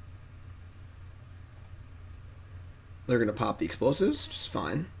 They're going to pop the explosives, which is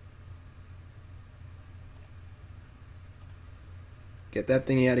fine. Get that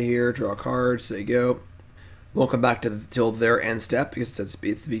thingy out of here, draw cards, there you go. Won't come back till their end step because it's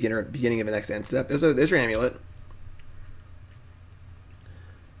the beginning of the next end step. There's your Amulet.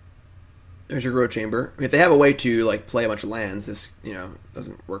 There's your Growth Chamber. I mean, if they have a way to like play a bunch of lands, this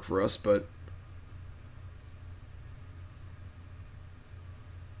doesn't work for us. But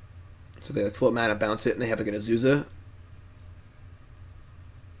so they like float mana, bounce it, and they have like an Azusa.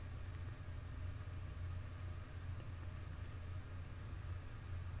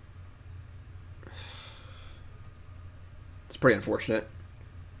 Pretty unfortunate.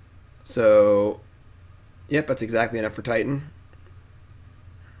 So, yep, that's exactly enough for Titan.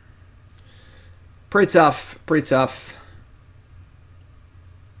 Pretty tough. Pretty tough.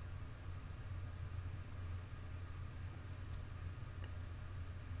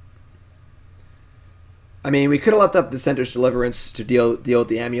 I mean, we could have left up Dissenter's Deliverance to deal with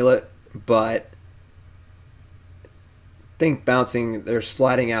the Amulet, but I think bouncing, they're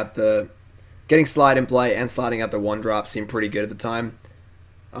sliding out the... Getting Slide in play and sliding out the 1-drop seemed pretty good at the time.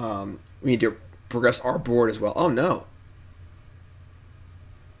 We need to progress our board as well. Oh, no.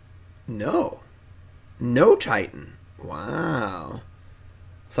 No. No Titan. Wow.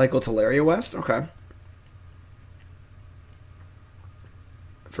 Cycle Teleria West? Okay.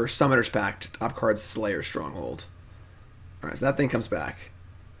 For Summoner's Pact, top card Slayer Stronghold. Alright, so that thing comes back.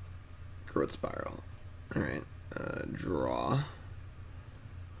 Growth Spiral. Alright. Draw.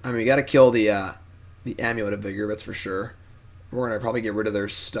 I mean, we gotta kill the Amulet of Vigor, that's for sure. We're gonna probably get rid of their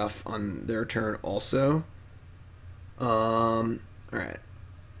stuff on their turn also. Alright.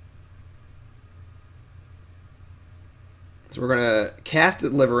 So we're gonna cast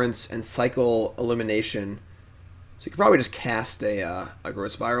Deliverance and cycle Illumination. So you could probably just cast a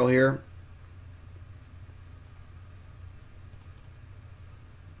Growth Spiral here.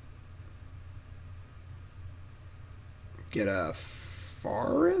 Get a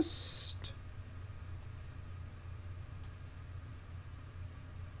Forest?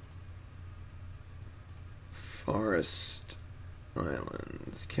 Forest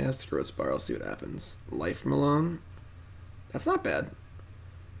Islands. Cast Growth Spiral, see what happens. Life From The Loam. That's not bad.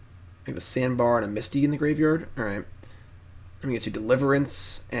 We have a Sandbar and a Misty in the graveyard. Alright. I'm going to get to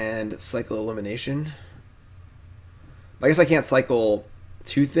Deliverance and Cycle Illumination. I guess I can't cycle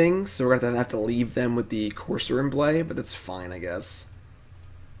 2 things, so we're going to have to leave them with the Courser in play, but that's fine, I guess.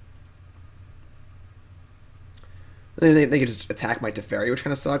 They can just attack my Teferi, which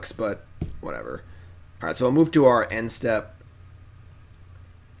kind of sucks, but whatever. Alright, so we'll move to our end step.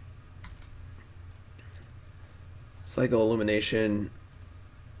 Cycle Illumination.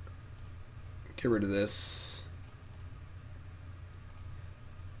 Get rid of this.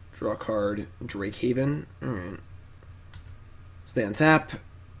 Draw a card. Drakehaven. Alright. Stay on tap.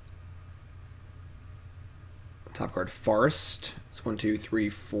 Top card, Forest. It's 1, 2, 3,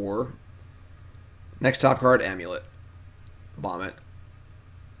 4. Next top card, Amulet. Bomb it.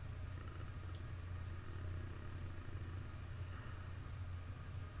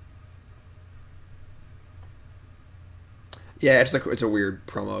 Yeah, it's a weird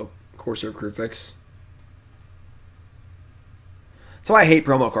promo. Courser of Crewfix. That's why I hate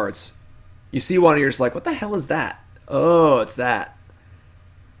promo cards. You see one and you're just like, what the hell is that? Oh, it's that.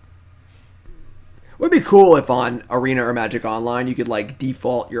 Would be cool if on Arena or Magic Online you could like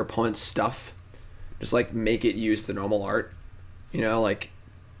default your opponent's stuff. Just like make it use the normal art. You know, like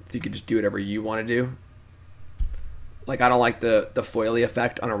so you could just do whatever you want to do. Like I don't like the foily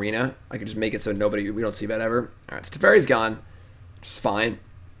effect on Arena. I could just make it so we don't see that ever. Alright, so Teferi's gone. Which is fine.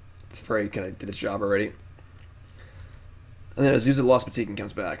 Teferi kind of did its job already. And then Azusa Lost but Seeking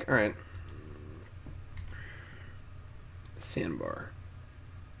comes back. Alright. Sandbar.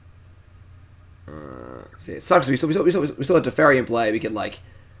 See, it sucks. We still had Teferi in play. We could like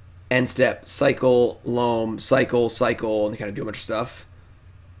end step, cycle, loam, cycle, and kind of do a bunch of stuff.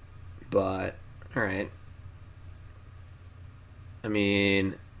 But all right. I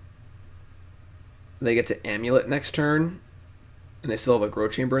mean, they get to Amulet next turn, and they still have a Grow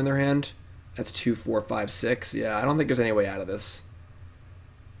Chamber in their hand. That's 2, 4, 5, 6. Yeah, I don't think there's any way out of this.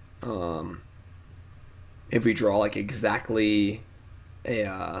 If we draw like exactly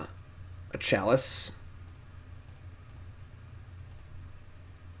a Chalice.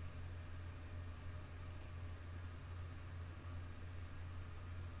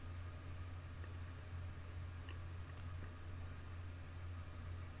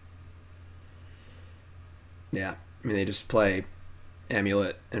 Yeah, I mean they just play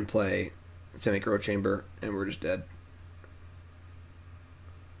Amulet and play Semi-Grow Chamber, and we're just dead.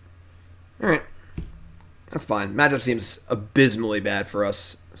 Alright. That's fine. Matchup seems abysmally bad for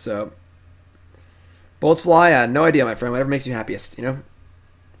us, so... Bullets fly? No idea, my friend. Whatever makes you happiest, you know?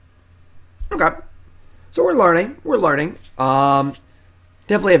 Okay. So we're learning. We're learning.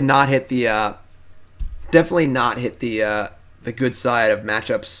 Definitely have not hit the... definitely not hit the good side of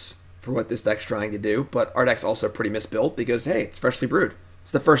matchups for what this deck's trying to do, but our deck's also pretty misbuilt because, hey, it's freshly brewed.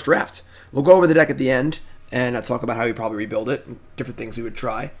 It's the first draft. We'll go over the deck at the end and talk about how we probably rebuild it and different things we would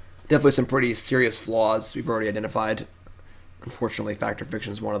try. Definitely some pretty serious flaws we've already identified. Unfortunately, Fact or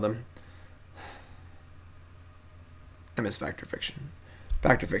Fiction is one of them. I miss Fact or Fiction.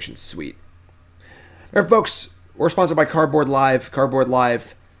 Fact or Fiction's sweet. All right, folks, we're sponsored by Cardboard Live. Cardboard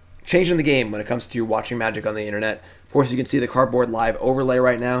Live, changing the game when it comes to watching Magic on the internet. Of course, you can see the Cardboard Live overlay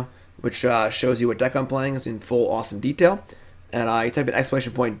right now, which shows you what deck I'm playing. It's in full awesome detail. And I type in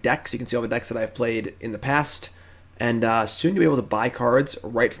 !deck so you can see all the decks that I've played in the past. And soon you'll be able to buy cards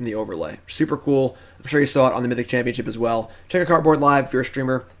right from the overlay. Super cool. I'm sure you saw it on the Mythic Championship as well. Check out Cardboard Live if you're a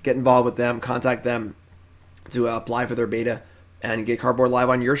streamer. Get involved with them. Contact them to apply for their beta. And get Cardboard Live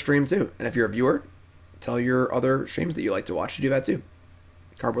on your stream too. And if you're a viewer, tell your other streams that you like to watch to do that too.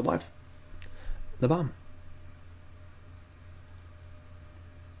 Cardboard Live. The bomb.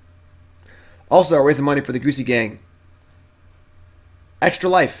 Also, raising money for the Goosey Gang. Extra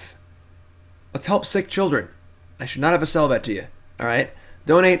Life. Let's help sick children. I should not have to sell that to you. Alright?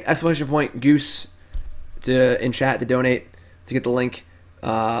 Donate, !Goose in chat to donate to get the link.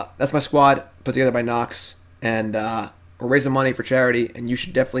 That's my squad put together by Nox. And we're raising money for charity, and you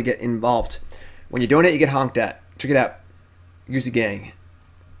should definitely get involved. When you donate, you get honked at. Check it out. Goosey Gang.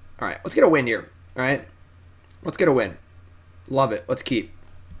 Alright, let's get a win here. Alright? Let's get a win. Love it. Let's keep.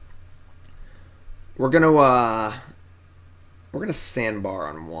 We're gonna sandbar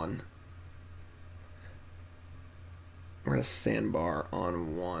on one. We're gonna sandbar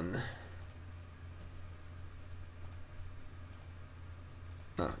on one.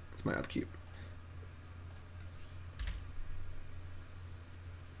 Oh, it's my upkeep.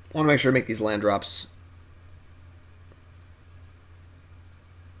 I want to make sure I make these land drops.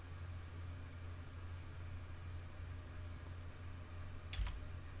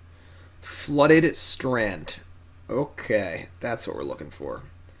 Flooded Strand. Okay, that's what we're looking for.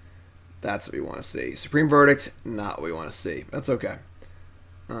 That's what we want to see. Supreme Verdict, not what we want to see. That's okay.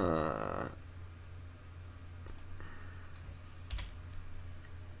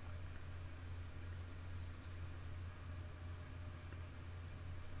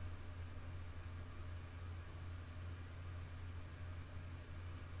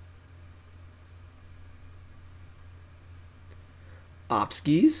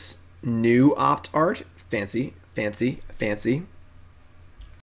 Opskis. New opt art. Fancy, fancy, fancy.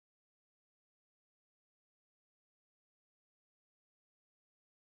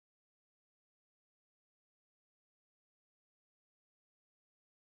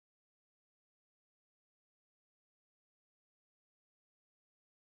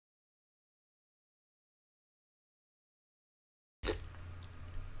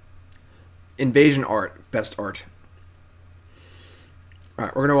 Invasion art. Best art.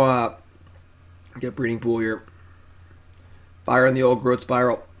 Alright, we're going to get breeding pool here. Fire in the old growth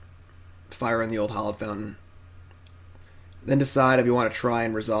spiral. Fire in the old hollow fountain. Then decide if you want to try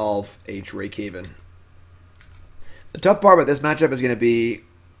and resolve a Drake Haven. The tough part about this matchup is going to be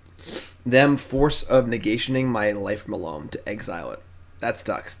them Force of Negationing my Life From The Loam to exile it. That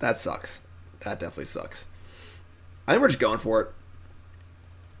sucks. That sucks. That definitely sucks. I think we're just going for it.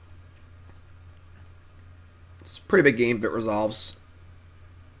 It's a pretty big game if it resolves.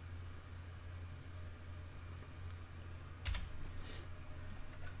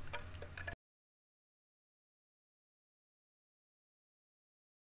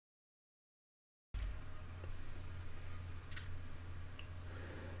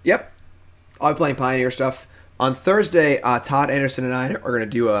 Yep. I'll be playing Pioneer stuff. On Thursday, Todd Anderson and I are going to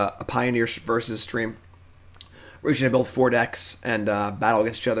do a Pioneer versus stream. We're going to build 4 decks and battle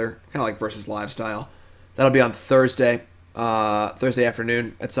against each other, kind of like versus live style. That'll be on Thursday, Thursday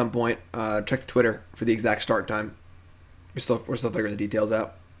afternoon at some point. Check the Twitter for the exact start time. We're still figuring the details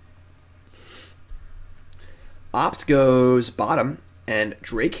out. Opt goes bottom, and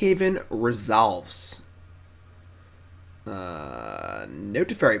Drake Haven resolves. No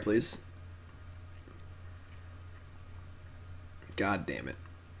Teferi, please. God damn it.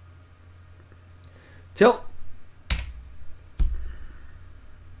 Tilt.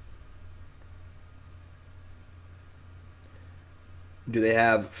 Do they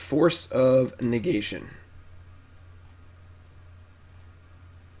have Force of Negation?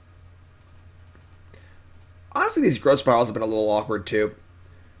 Honestly, these growth spirals have been a little awkward too.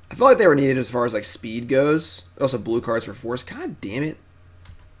 I feel like they were needed as far as like speed goes. Also blue cards for force. God damn it.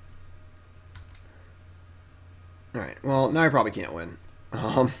 Alright, well, now I probably can't win.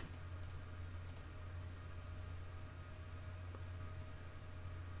 Alright.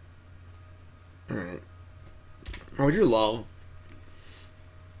 What would you low?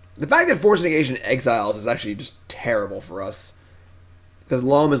 The fact that Force of Negation exiles is actually just terrible for us. Because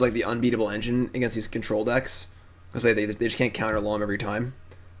Loam is like the unbeatable engine against these control decks. Because they just can't counter Loam every time.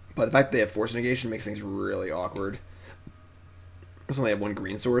 But the fact that they have Force of Negation makes things really awkward. I only have 1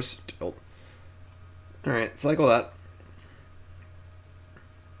 green source. Tilt. Alright, cycle that.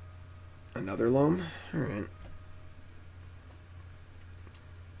 Another Loam? Alright.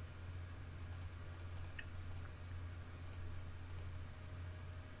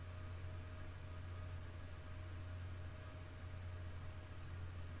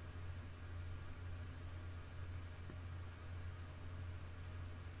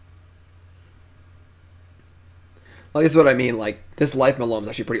 Like, this is what I mean. Like, this Life From The Loam is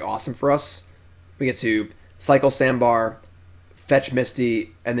actually pretty awesome for us. We get to cycle Sandbar, fetch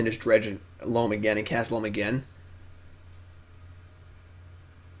Misty, and then just dredge Loam again and cast Loam again.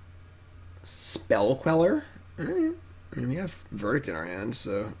 Spell Queller? Alright. I mean, we have Verdict in our hand,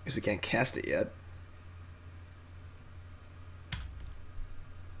 so I guess we can't cast it yet.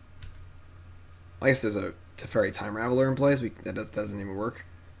 I guess there's a Teferi Time Raveler in place. That doesn't even work.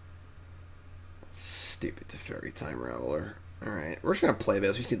 Stupid Teferi Time Raveler. Alright, we're just going to play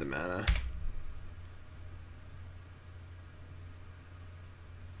this. We just need the mana.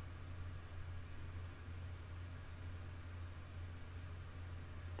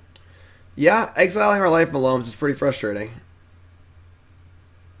 Yeah, exiling our Life From The Loams is pretty frustrating.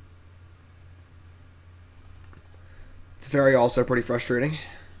 Teferi also pretty frustrating.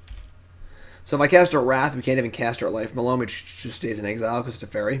 So if I cast our Wrath, we can't even cast our Life From The Loam. It just stays in exile because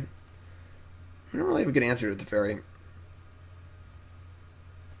it's Teferi. I don't really have a good answer to Teferi.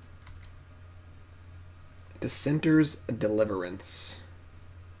 Dissenter's Deliverance.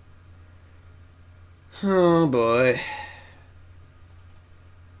 Oh boy.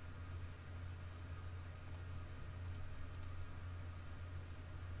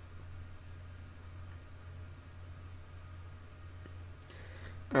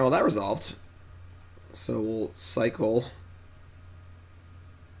 Alright, well that resolved. So we'll cycle.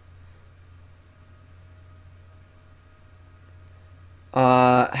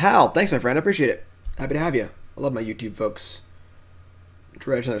 Hal, thanks my friend, I appreciate it. Happy to have you. I love my YouTube folks.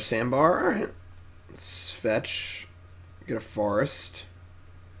 Dredge another Sandbar. Alright. Let's fetch. Get a forest.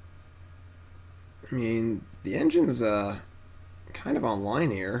 I mean, the engine's kind of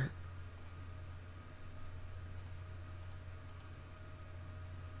online here.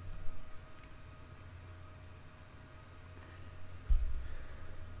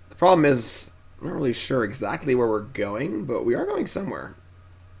 The problem is, I'm not really sure exactly where we're going, but we are going somewhere.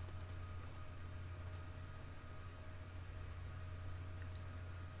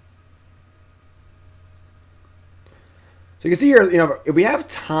 So you can see here, you know, if we have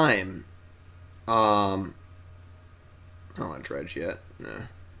time, I don't want to dredge yet. No.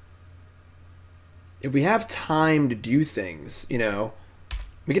 If we have time to do things, you know,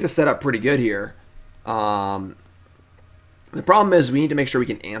 we get to set up pretty good here. The problem is we need to make sure we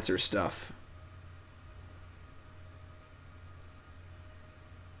can answer stuff.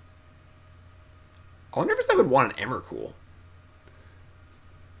 I wonder if I would want an Emrakul.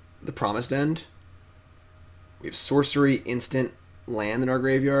 The Promised End. We have sorcery, instant, land in our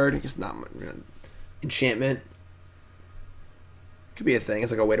graveyard. I guess not much. Enchantment. Could be a thing.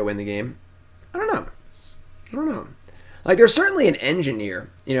 It's like a way to win the game. I don't know. I don't know. Like, there's certainly an engine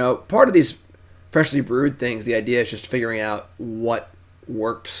here. You know, part of these freshly brewed things, the idea is just figuring out what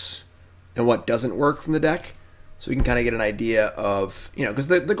works and what doesn't work from the deck. So we can kind of get an idea of, you know, because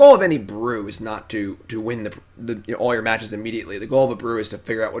the goal of any brew is not to win you know, all your matches immediately. The goal of a brew is to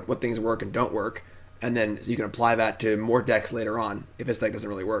figure out what things work and don't work. And then you can apply that to more decks later on if this deck doesn't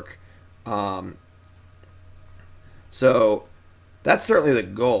really work. So that's certainly the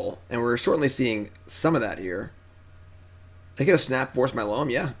goal, and we're certainly seeing some of that here. I get a snap Force My Loam,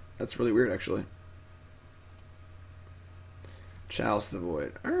 yeah. That's really weird, actually. Chalice the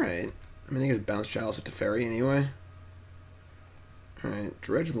Void. Alright. I mean, I think it's bounce Chalice at Teferi anyway. Alright,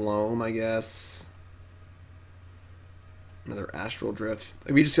 Dredge the Loam, I guess. Another Astral Drift.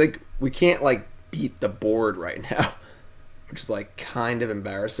 We just, like, we can't, like, beat the board right now, which is, like, kind of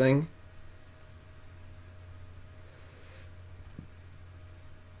embarrassing.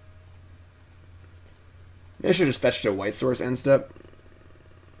 Maybe I should have just fetched a white source end step.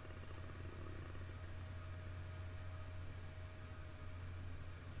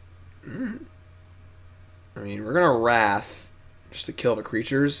 I mean, we're gonna Wrath just to kill the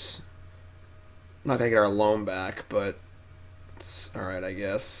creatures. I'm not gonna get our loam back, but it's alright, I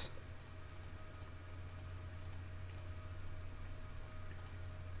guess.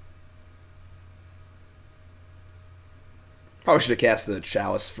 Probably should have cast the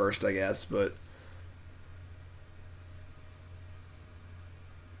Chalice first, I guess, but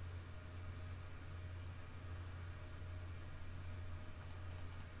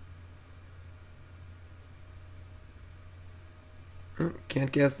oh,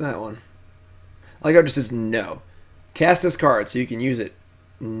 can't cast that one. I like how it just says no. Cast this card so you can use it.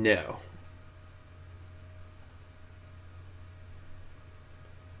 No.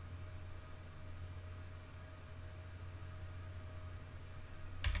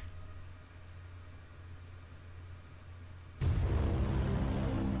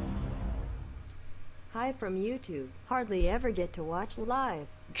 Hi from YouTube. Hardly ever get to watch live.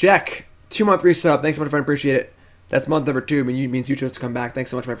 Jack, 2-month resub. Thanks so much, my friend. Appreciate it. That's month number 2. Means you chose to come back.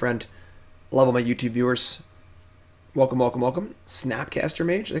 Thanks so much, my friend. Love all my YouTube viewers. Welcome, welcome, welcome. Snapcaster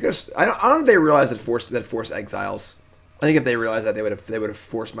Mage. I don't think they realized that force exiles. I think if they realized that, they would have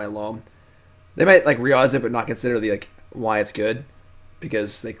forced my loam. They might like realize it, but not consider the like why it's good,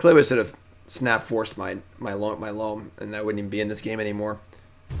 because they clearly should have snap forced my loam, and I wouldn't even be in this game anymore.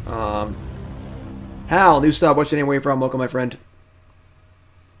 Hal, new sub. What's your name? Where you from? Welcome, my friend.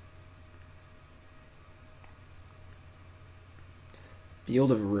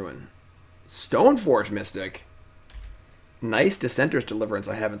 Field of Ruin. Stoneforge Mystic. Nice. Dissenter's Deliverance.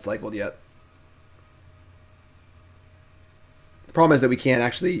 I haven't cycled yet. The problem is that we can't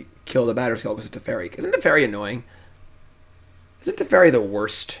actually kill the Batter Skull because of Teferi. Isn't Teferi annoying? Isn't Teferi the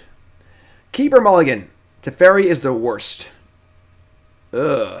worst? Keeper Mulligan. Teferi is the worst.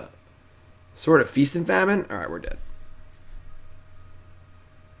 Ugh. Sort of Feast and Famine? Alright, we're dead.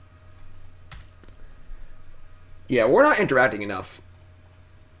 Yeah, we're not interacting enough.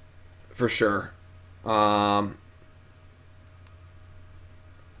 For sure. I mean,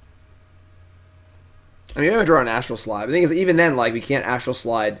 I'm gonna draw an Astral Slide. The thing is, even then, like, we can't Astral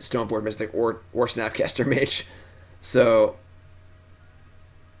Slide Stoneforge Mystic or Snapcaster Mage. So,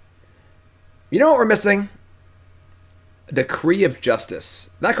 you know what we're missing? Decree of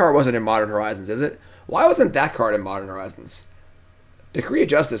Justice. That card wasn't in Modern Horizons, is it? Why wasn't that card in Modern Horizons? Decree of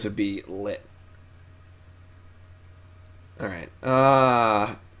Justice would be lit. Alright.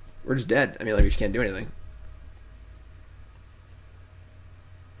 We're just dead. I mean, like, we just can't do anything.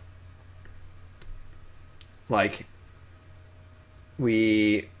 Like,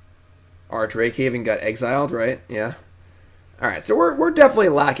 our Drake Haven got exiled, right? Yeah. All right, so we're definitely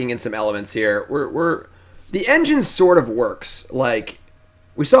lacking in some elements here. We're the engine sort of works. Like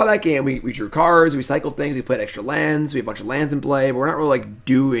we saw that game, we drew cards, we cycled things, we played extra lands, we have a bunch of lands in play, but we're not really like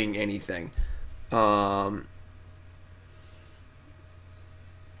doing anything. So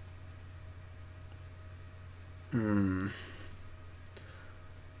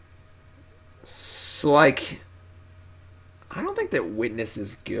like, I don't think that Witness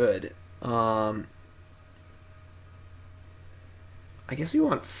is good. I guess we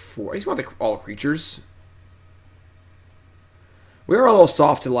want 4. I guess we want all creatures. We are a little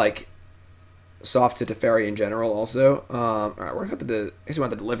soft to Teferi in general. Also, all right, we're gonna I guess we want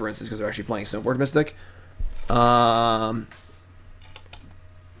the Deliverances because we're actually playing Stoneforge Mystic. What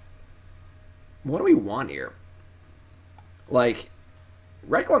do we want here? Like,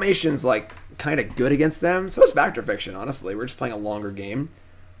 Reclamation's like kind of good against them. So is Factor Fiction. Honestly, we're just playing a longer game.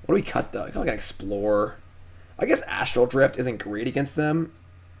 What do we cut though? I kind of Explore. I guess Astral Drift isn't great against them.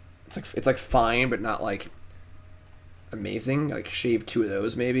 It's like fine, but not like amazing. Like shave 2 of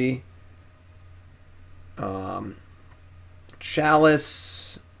those maybe.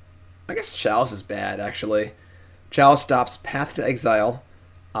 Chalice. I guess Chalice is bad actually. Chalice stops Path to Exile,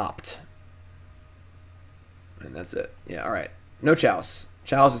 Opt, and that's it. Yeah, all right. No Chalice.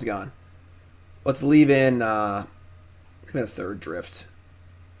 Chalice is gone. Let's leave in a 3rd Drift.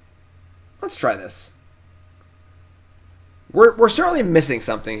 Let's try this. We're certainly missing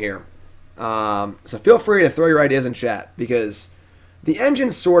something here. So feel free to throw your ideas in chat because the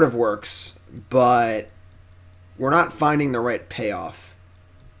engine sort of works, but we're not finding the right payoff.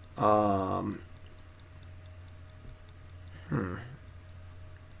 We're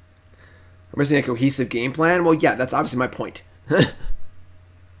missing a cohesive game plan. Well, yeah, that's obviously my point.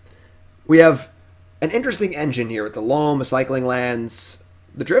 We have an interesting engine here with the Loam, the cycling lands.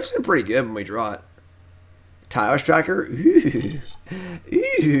 The drift's been pretty good when we draw it. Tios Tracker. Ooh.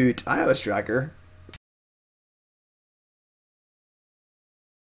 Ooh, Tios Tracker.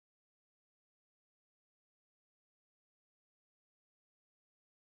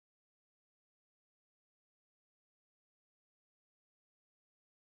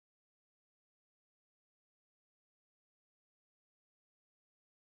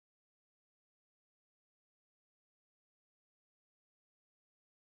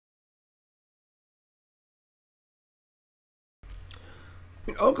 I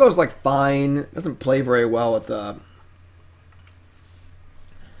mean, Oko's like fine. Doesn't play very well with the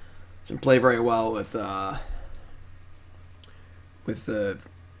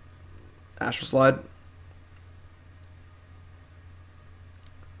Astral Slide.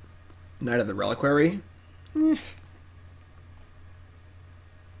 Knight of the Reliquary. The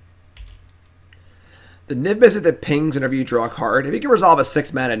Niv Mizzet that pings whenever you draw a card. If you can resolve a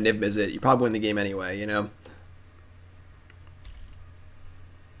 6-mana Niv Mizzet, you probably win the game anyway, you know?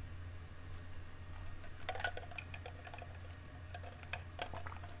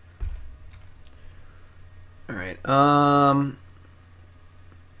 Alright,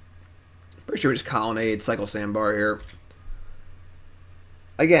 pretty sure we just Colonnade, Cycle Sandbar here.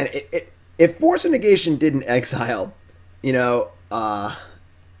 Again, if Force of Negation didn't exile, you know, the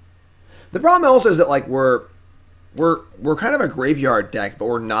problem also is that like we're kind of a graveyard deck, but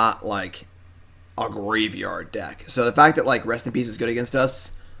we're not like a graveyard deck. So the fact that like Rest in Peace is good against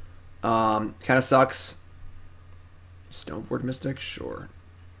us, kind of sucks. Stoneforge Mystic, sure.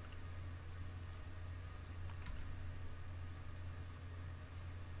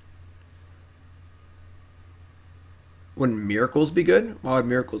 Wouldn't Miracles be good? Why would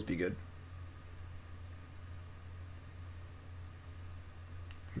Miracles be good?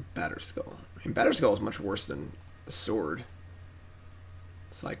 Batterskull. I mean, Batterskull is much worse than a sword.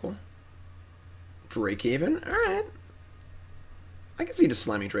 Cycle. Drakehaven? Alright. I can see just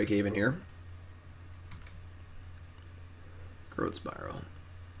slamming Drakehaven here. Growth Spiral.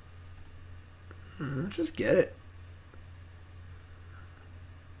 Just get it.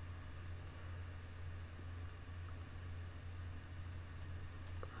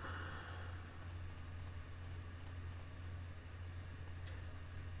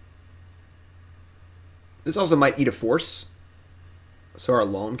 This also might eat a force, so our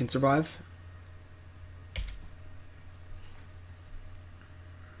Loam can survive.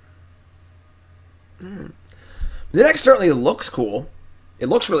 The deck certainly looks cool. It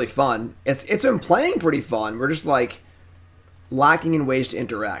looks really fun. It's been playing pretty fun. We're just like lacking in ways to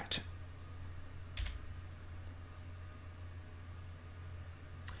interact.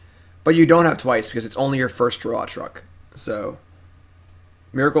 But you don't have twice because it's only your first draw truck. So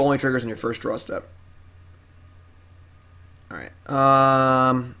Miracle only triggers in your first draw step. Alright.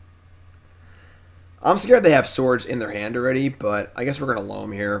 I'm scared they have swords in their hand already, but I guess we're going to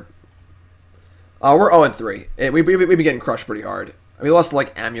loam here. We're 0-3. We've been getting crushed pretty hard. I mean, we lost to,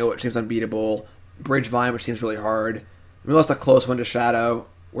 like, Amulet, which seems unbeatable. Bridge Vine, which seems really hard. We lost a close one to Shadow,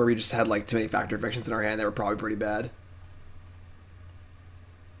 where we just had, like, too many Factor Evictions in our hand. They were probably pretty bad.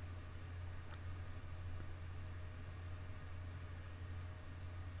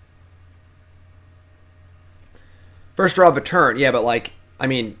 First draw of a turn. Yeah, but, like, I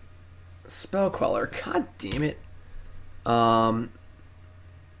mean, Spell Queller. God damn it. That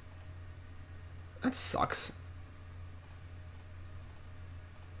sucks.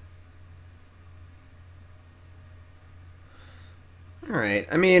 Alright,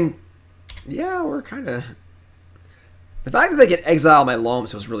 I mean, yeah, we're kind of... The fact that they can exile my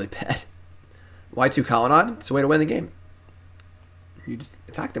Loams was really bad. Y2 Colonnade, it's a way to win the game. You just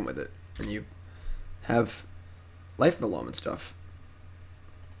attack them with it, and you have Life From The Loam and stuff.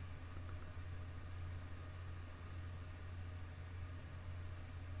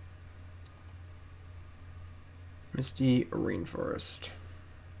 Misty Rainforest.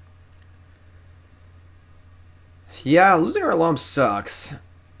 Yeah, losing our Loam sucks.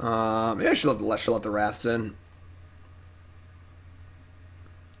 Maybe I should let the Wraths in.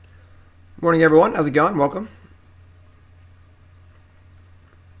 Morning, everyone. How's it going? Welcome.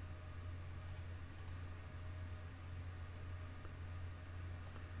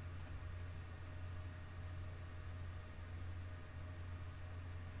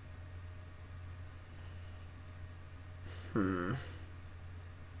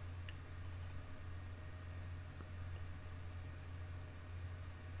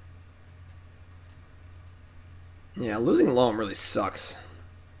 Yeah, losing Loam really sucks.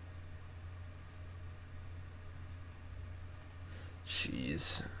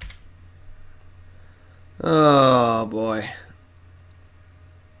 Jeez. Oh, boy.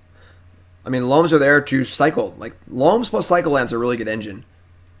 I mean, Loams are there to cycle. Like, Loams plus Cycle Lands are a really good engine.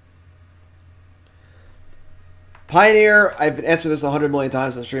 Pioneer, I've answered this 100 million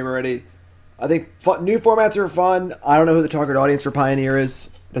times on stream already. I think new formats are fun. I don't know who the target audience for Pioneer is.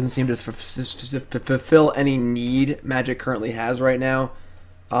 Doesn't seem to fulfill any need Magic currently has right now.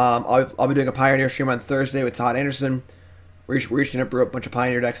 I'll be doing a Pioneer stream on Thursday with Todd Anderson. We're each going to brew up a bunch of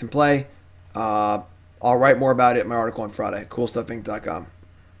Pioneer decks and play. I'll write more about it in my article on Friday. CoolStuffInc.com.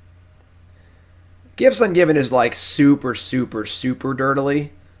 Gifts Ungiven is like super, super, super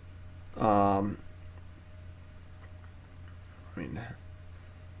dirtily. I mean...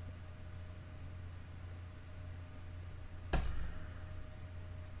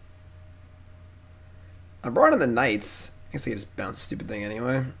 I brought in the Knights. I guess I could just bounce the stupid thing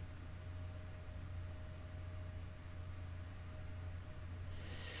anyway.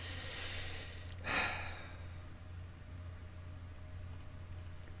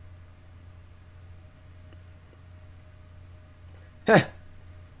 Heh.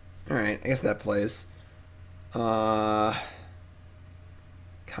 Alright, I guess that plays. Kinda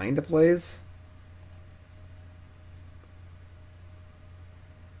plays.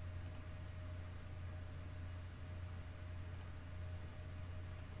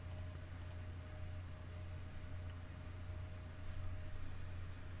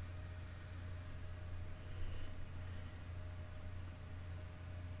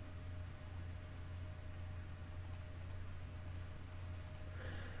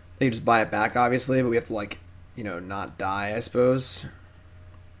 They just buy it back, obviously, but we have to, like, you know, not die, I suppose.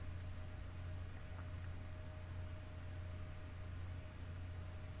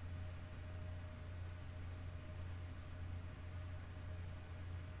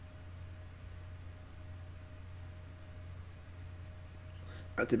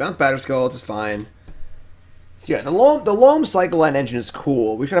 Alright, they bounce Batter Skull, it's just fine. So yeah, the Loam Cycle Line engine is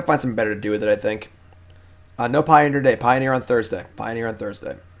cool. We gotta find something better to do with it, I think. No Pioneer today. Pioneer on Thursday. Pioneer on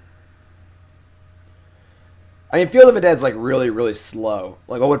Thursday. I mean, Field of the Dead's like really, really slow.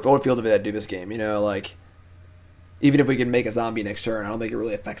 Like, what would Field of the Dead do this game? You know, like, even if we can make a zombie next turn, I don't think it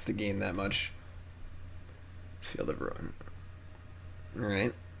really affects the game that much. Field of Ruin.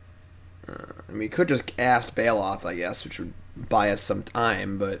 Alright. And we could just cast Baloth, I guess, which would buy us some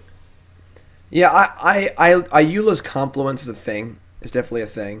time, but... Yeah, Eula's Confluence is a thing. It's definitely a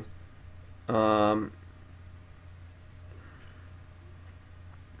thing.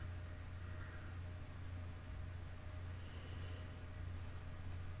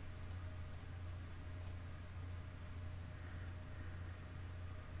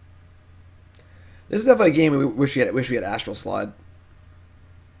 This is definitely a game we wish we had Astral Slide.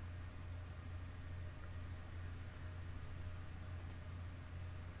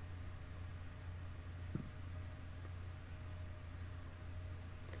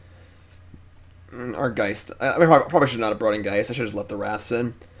 Our Geist. I mean, I probably should not have brought in Geist. I should have just let the Wraths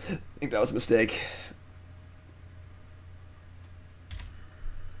in. I think that was a mistake.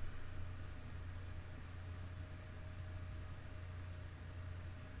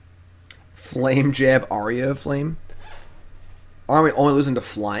 Flame Jab Aria of Flame. Aren't we only losing to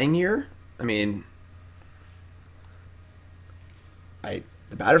Flying here? I mean, the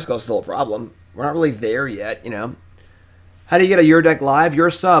Batterskull is still a problem. We're not really there yet, you know. How do you get a Your Deck Live? You're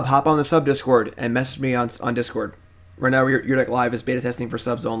a sub. Hop on the sub Discord and message me on Discord. Right now, Your Deck Live is beta testing for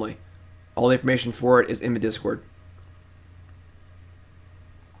subs only. All the information for it is in the Discord.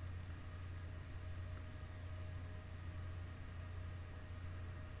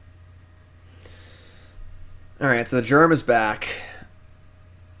 Alright, so the Germ is back.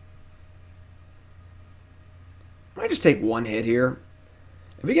 I might just take one hit here.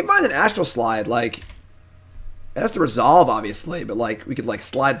 If we can find an Astral Slide, like, it has to resolve, obviously, but, like, we could, like,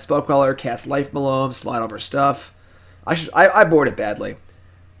 slide the Spell Queller, cast Life From The Loam, slide over stuff. I board it badly.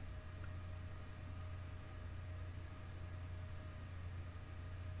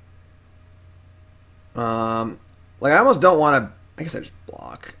 Like, I almost don't want to, I guess I just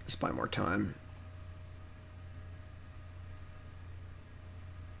block, just buy more time.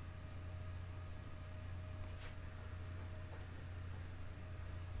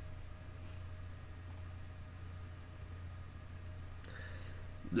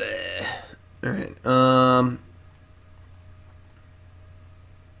 Bleh. All right.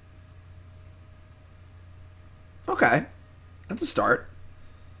 Okay. That's a start.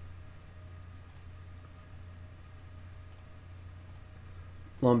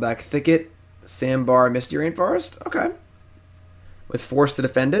 Loamback Thicket, Sandbar, Misty Rainforest. Okay. With Force to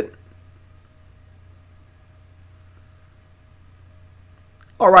defend it.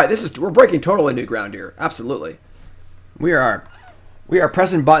 All right, we're breaking totally new ground here. Absolutely. We are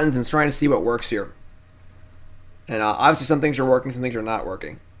pressing buttons and trying to see what works here. And obviously some things are working, some things are not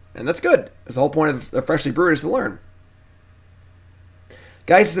working. And that's good. Because the whole point of Freshly Brewed is to learn.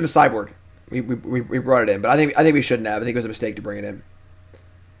 Geist is in a sideboard. We brought it in, but I think we shouldn't have. I think it was a mistake to bring it in.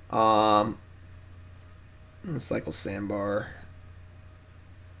 Cycle Sandbar.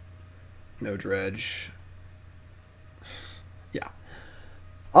 No Dredge. Yeah.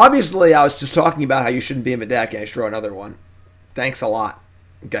 Obviously, I was just talking about how you shouldn't be in the deck, and I just draw another one. Thanks a lot,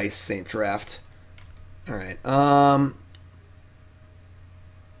 Geist Saint Draft. Alright,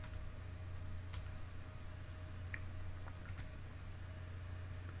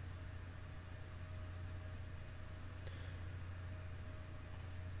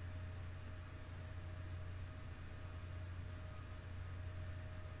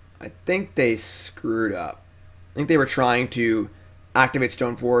 I think they screwed up. I think they were trying to activate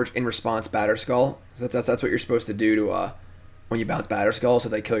Stoneforge in response Batterskull. That's what you're supposed to do to when you bounce Batterskull, so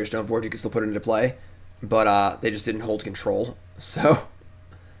if they kill your Stoneforge, you can still put it into play. But they just didn't hold control. So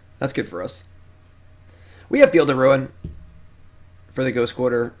that's good for us. We have Field of Ruin for the Ghost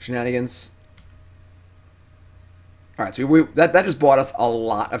Quarter shenanigans. Alright, so that just bought us a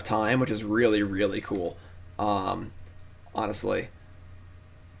lot of time, which is really, really cool. Honestly.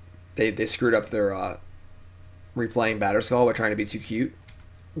 They screwed up their replaying Batterskull by trying to be too cute.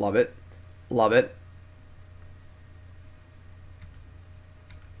 Love it. Love it.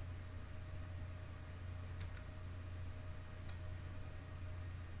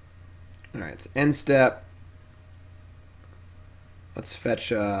 Alright, it's end step. Let's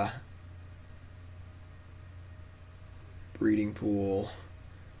fetch Breeding Pool.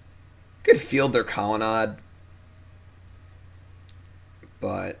 Could field their Colonnade.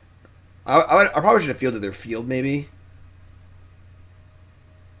 But I probably should have fielded their field, maybe.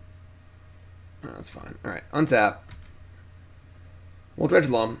 Oh, that's fine. Alright, untap. We'll Dredge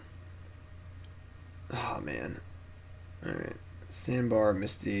Loam. Oh, man. Alright. Sandbar,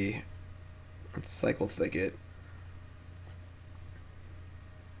 Misty. Let's cycle Thicket.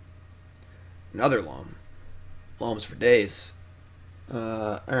 Another Loam. Loams for days.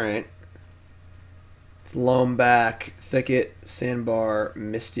 Alright. It's Loam back, Thicket, Sandbar,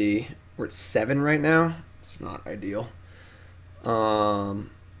 Misty. We're at 7 right now. It's not ideal.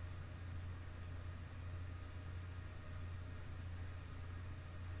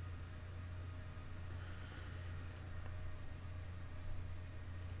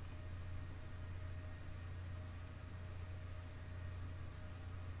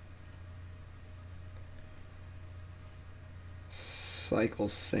 Cycle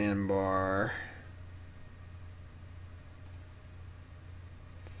Sandbar.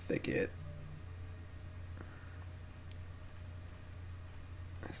 Thicket.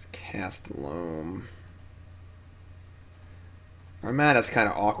 Let's cast Loam. Our mana's kind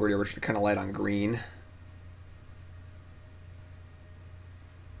of awkward here. We're just kind of light on green.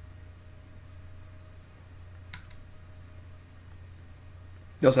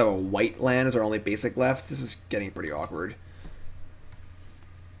 We also have a white land as our only basic left. This is getting pretty awkward.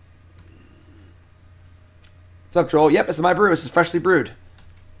 What's up, Joel? Yep, this is my brew. This is Freshly Brewed,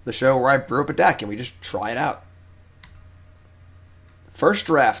 the show where I brew up a deck and we just try it out. First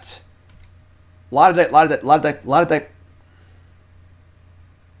draft. A lot of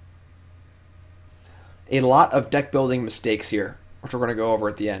deck building mistakes here, which we're going to go over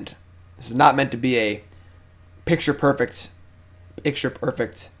at the end. This is not meant to be a picture perfect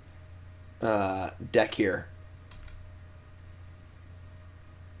deck here.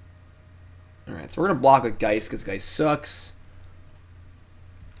 All right, so we're going to block with Geist because Geist sucks.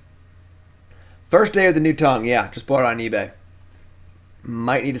 First day of the new tongue. Yeah, just bought it on eBay.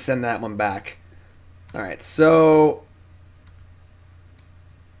 Might need to send that one back. All right, so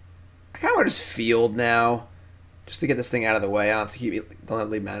I kind of want to just field now, just to get this thing out of the way. I don't have to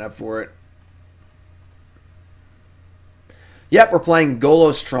leave mana up for it. Yep, we're playing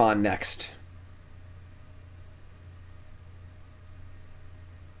Golostron next.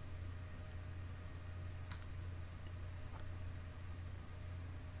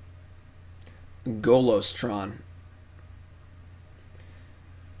 Golostron.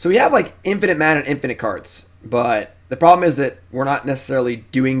 So we have like infinite mana and infinite cards, but the problem is that we're not necessarily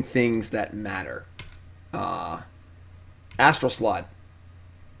doing things that matter. Astral Slide.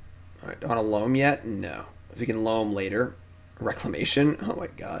 All right, don't want to loam yet? No. If we can loam later. Reclamation. Oh my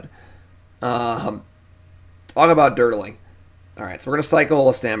god. Talk about dirtling. All right, so we're gonna cycle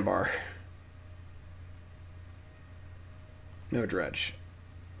a Sandbar. No dredge.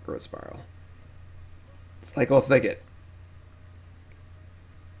 Road Spiral. Cycle a Thicket.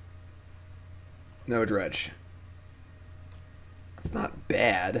 No dredge. It's not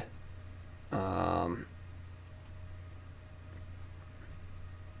bad.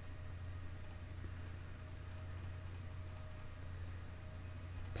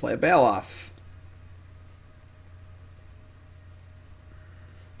 Play a Bailoff.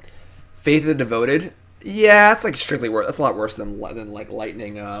 Faith of the Devoted. Yeah, that's like strictly worse. That's a lot worse than like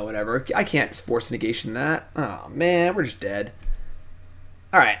lightning, whatever. I can't force negation that. Oh man, we're just dead.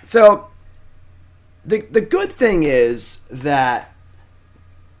 All right, so the good thing is that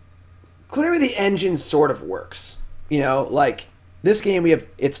clearly the engine sort of works. You know, like this game,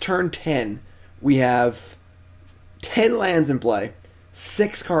 it's turn 10. We have 10 lands in play,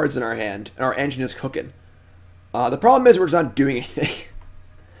 6 cards in our hand, and our engine is cooking. The problem is we're just not doing anything.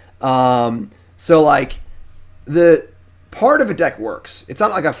 So like the part of a deck works. It's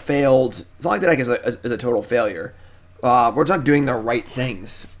not like a failed. It's not like the deck is a total failure. We're just not doing the right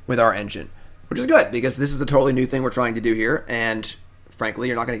things with our engine, which is good because this is a totally new thing we're trying to do here, and frankly,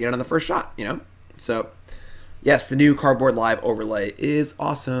 you're not going to get it on the first shot, you know? So, yes, the new Cardboard Live overlay is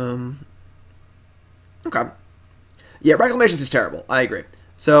awesome. Okay. Yeah, Reclamations is terrible. I agree.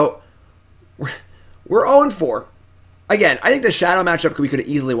 So, we're 0-4. Again, I think the Shadow matchup, we could have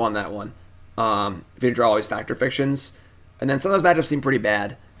easily won that one. If you didn't draw all these Factor Fictions. And then some of those matchups seem pretty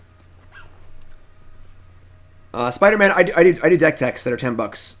bad. Spider-Man, I do deck techs that are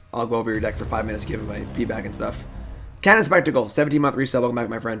 $10. I'll go over your deck for 5 minutes, give my feedback and stuff. Cannon Spectacle, 17-month resale. Welcome back,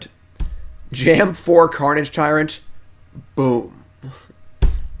 my friend. Jam 4 Carnage Tyrant. Boom.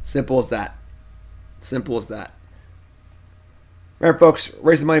 Simple as that. Simple as that. Remember, folks,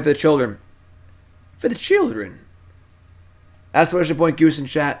 raise some money for the children. For the children. Exclamation point Goose in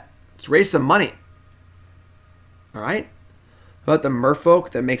chat. Let's raise some money. Alright? How about the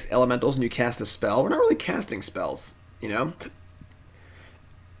merfolk that makes elementals and you cast a spell? We're not really casting spells, you know?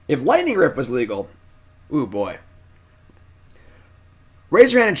 If Lightning Rift was legal, ooh boy.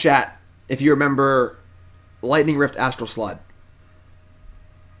 Raise your hand in chat if you remember Lightning Rift Astral Slide.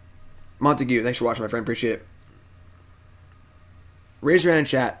 Montague, thanks for watching, my friend. Appreciate it. Raise your hand in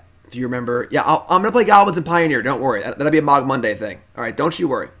chat if you remember. Yeah, I'm going to play Goblins and Pioneer. Don't worry. That'll be a Mog Monday thing. All right, don't you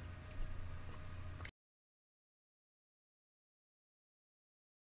worry.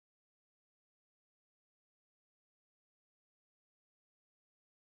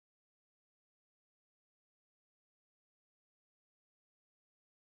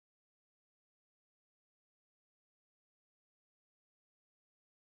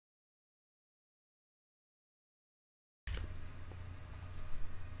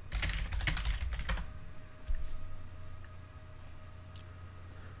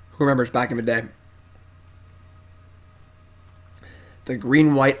 Who remembers back in the day? The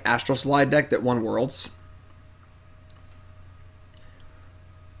green-white Astral Slide deck that won Worlds.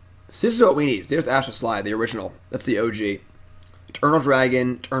 So this is what we need. There's Astral Slide, the original. That's the OG. Eternal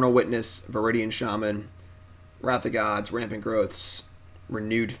Dragon, Eternal Witness, Viridian Shaman, Wrath of Gods, Rampant Growths,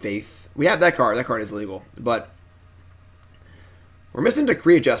 Renewed Faith. We have that card. That card is legal. But we're missing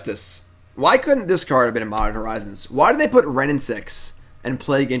Decree of Justice. Why couldn't this card have been in Modern Horizons? Why did they put Ren and 6 and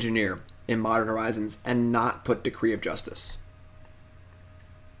Plague Engineer in Modern Horizons and not put Decree of Justice?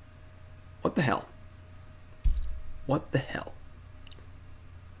 What the hell? What the hell?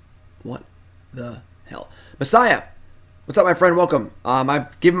 What the hell? Messiah! What's up, my friend? Welcome.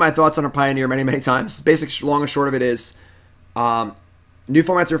 I've given my thoughts on a Pioneer many, many times. Basic, long and short of it is, new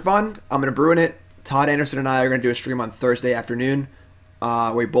formats are fun. I'm going to brew in it. Todd Anderson and I are going to do a stream on Thursday afternoon.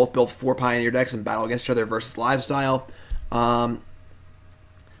 We both built 4 Pioneer decks and battle against each other versus live style. I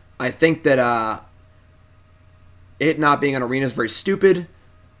think that it not being an arena is very stupid.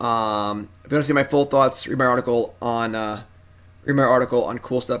 If you want to see my full thoughts, read my article on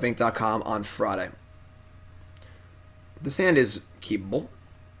CoolStuffInc.com on Friday. This hand is keepable.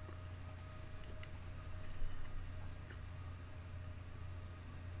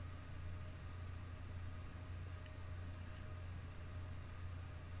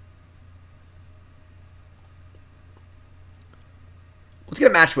 Let's get a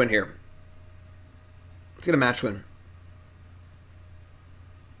match win here. Let's get a match win.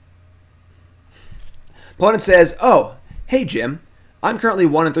 Opponent says, "Oh, hey Jim, I'm currently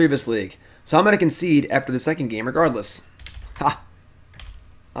 1-3 of this league, so I'm going to concede after the second game regardless." Ha!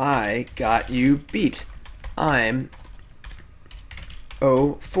 I got you beat. I'm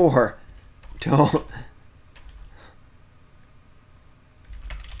 0-4. Don't.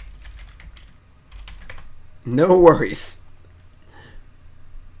 No worries.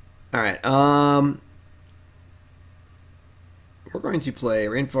 Alright, we're going to play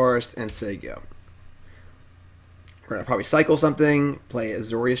Rainforest and say go. We're going to probably cycle something, play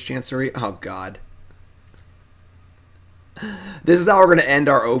Azorius Chancery. Oh, God. This is how we're going to end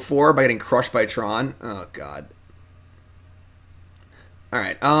our 0-4 by getting crushed by Tron. Oh, God.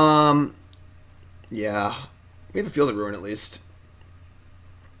 Alright, yeah. We have a Field of Ruin at least.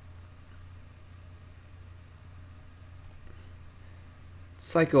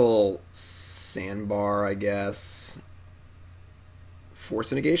 Cycle Sandbar, I guess.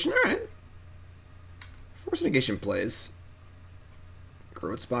 Force of Negation, alright. Force of Negation plays.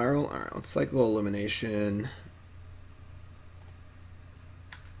 Growth Spiral, alright, let's cycle Illumination.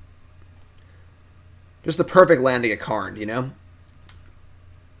 Just the perfect land to get Karned, you know?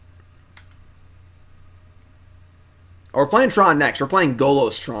 Oh, we're playing Tron next. We're playing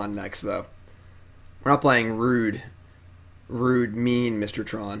Golos Tron next, though. We're not playing Rude, mean Mr.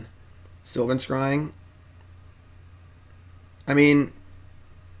 Tron. Sylvan Scrying. I mean,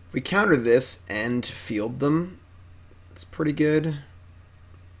 if we counter this and field them, it's pretty good.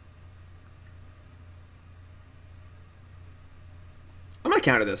 I'm going to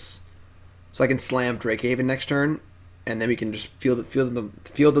counter this. So I can slam Drakehaven next turn, and then we can just field them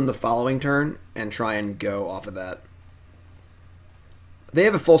the following turn and try and go off of that. They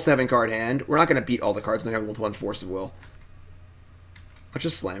have a full 7-card hand. We're not going to beat all the cards in there with 1 Force of Will. Let's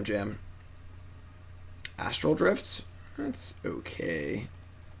just Slam Jam. Astral Drift? That's okay.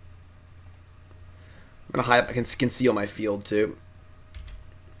 I'm going to hide. I can conceal my field, too.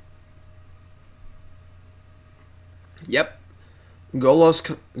 Yep.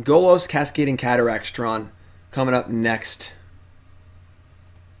 Golos Cascading Cataracts Tron coming up next.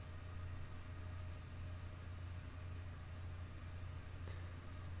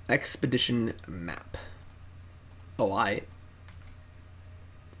 Expedition Map. Oh,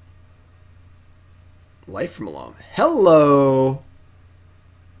 Life From The Loam. Hello!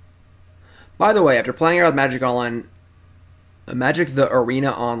 By the way, after playing around with Magic Online... Magic the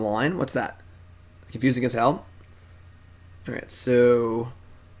Arena Online? What's that? Confusing as hell? Alright, so...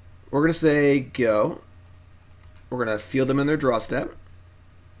 We're going to say go. We're going to field them in their draw step.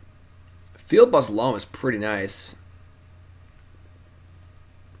 Field Bust Loam is pretty nice.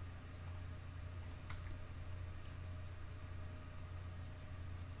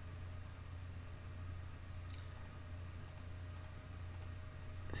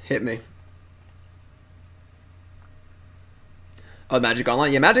 Hit me. Oh, Magic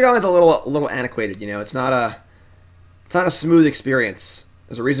Online. Yeah, Magic Online is a little antiquated. You know, it's not a smooth experience.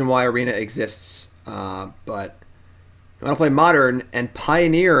 There's a reason why Arena exists. But you want to play Modern and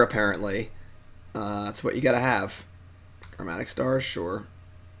Pioneer, apparently. That's what you got to have. Chromatic Stars, sure.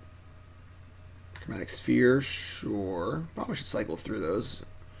 Chromatic Sphere, sure. Probably should cycle through those.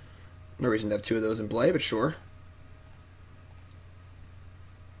 No reason to have 2 of those in play, but sure.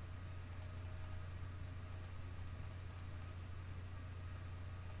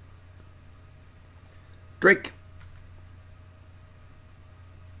 Drake.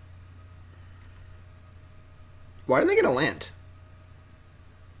 Why didn't they get a land?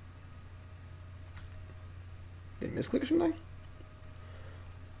 Did they misclick or something?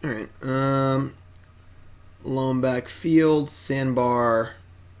 Alright, Loamback Field, Sandbar,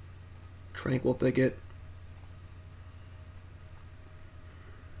 Tranquil Thicket.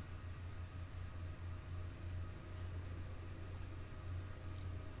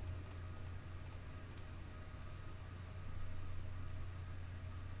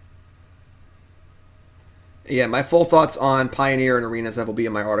 Yeah, my full thoughts on Pioneer and Arena stuff will be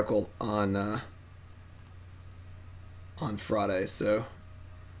in my article on Friday, so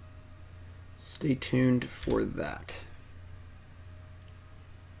stay tuned for that.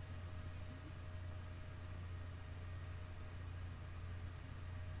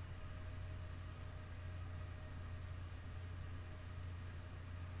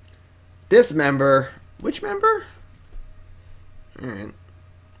 This member, which member? All right.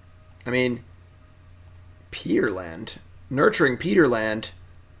 I mean, Peterland. Nurturing Peterland.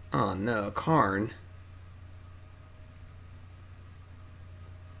 Oh no, Karn.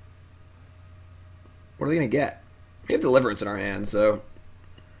 What are they going to get? We have Deliverance in our hands, so...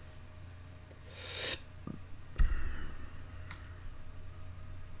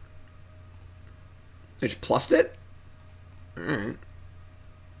 They just plussed it? Alright.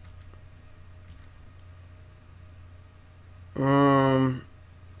 I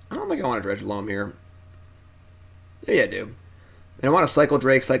don't think I want to Dredge Loam here. Yeah, I do. And I want to Cycle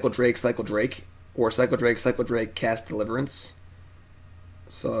Drake, Cycle Drake, Cycle Drake. Or Cycle Drake, cast Deliverance.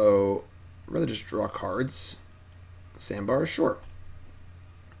 So... I'd rather just draw cards. Sandbar, sure.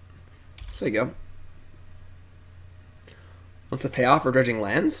 So there you go. What's the payoff for dredging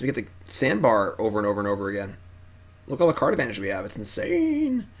lands? We get the Sandbar over and over and over again. Look all the card advantage we have. It's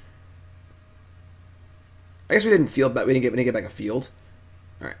insane. I guess we didn't field back. We didn't get back a field.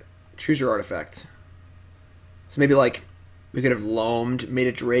 All right. Choose your artifact. So maybe like we could have loamed, made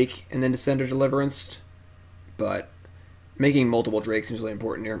a Drake, and then Dissenter Deliverance. But making multiple Drakes seems really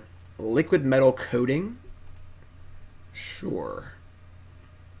important here. Liquid metal coating? Sure.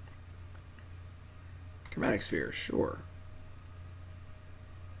 Chromatic sphere? Sure.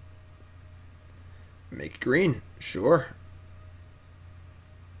 Make green? Sure.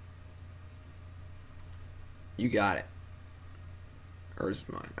 You got it. Or is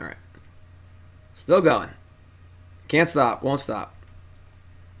mine? Alright. Still going. Can't stop. Won't stop.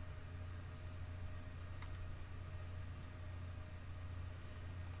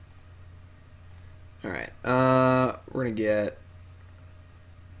 Alright, we're gonna get...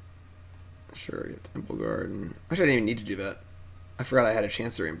 Sure, get Temple Garden. Actually, I didn't even need to do that. I forgot I had a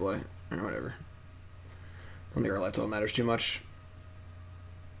Chancery in play. Or whatever. I don't think our life total matters too much.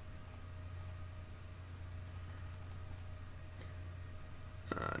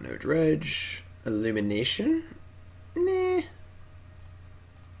 No Dredge. Illumination? Nah.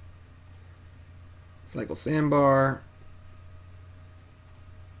 Cycle Sandbar.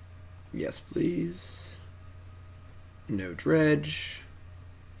 Yes, please. No Dredge.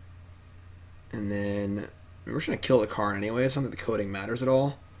 And then we're just going to kill the Karn anyway. It's not that the coding matters at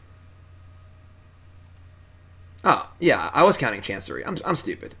all. Oh, yeah, I was counting Chancery. I'm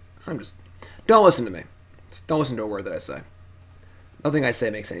stupid. I'm just... Don't listen to me. Just don't listen to a word that I say. Nothing I say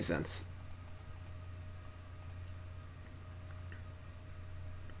makes any sense.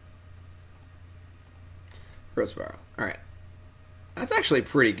 Rose Barrel. Alright. That's actually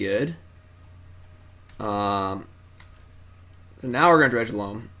pretty good. So now we're going to Dredge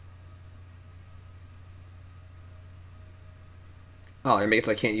Loam. Oh, I make it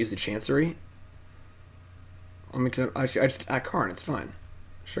so I can't use the Chancery? I just add Karn, it's fine.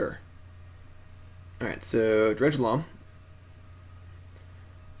 Sure. Alright, so Dredge Loam.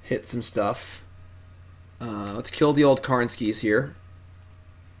 Hit some stuff. Let's kill the old Karn skis here.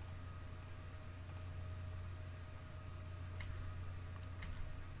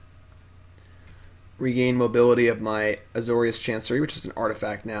 Regain mobility of my Azorius Chancery, which is an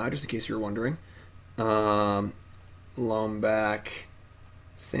artifact now, just in case you were wondering. Loam back.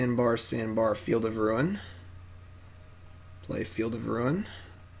 Sandbar, Sandbar, Field of Ruin. Play Field of Ruin.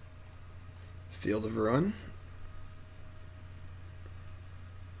 Field of Ruin.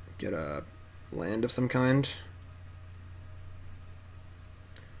 Get a land of some kind.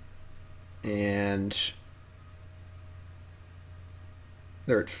 And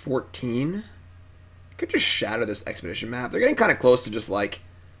they're at 14. Could just shatter this expedition map. They're getting kind of close to just like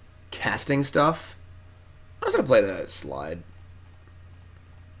casting stuff. I was gonna play the slide.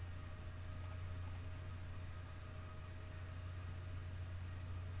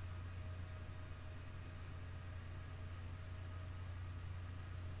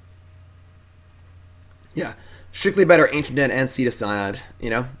 Yeah. Strictly better Ancient Den and Seed of Cyanide, you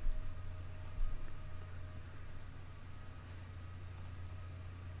know?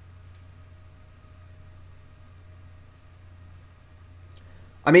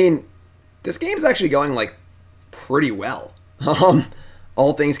 I mean, this game's actually going, like, pretty well.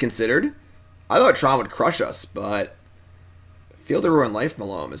 All things considered. I thought Tron would crush us, but Field of Ruin Life From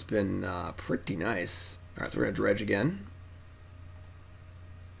The Loam has been pretty nice. Alright, so we're going to dredge again.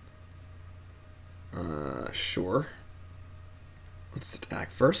 Sure. Let's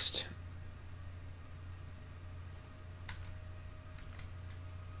attack first.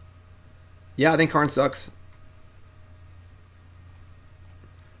 Yeah, I think Karn sucks.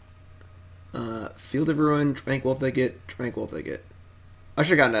 Field of Ruin, Tranquil Thicket, Tranquil Thicket. I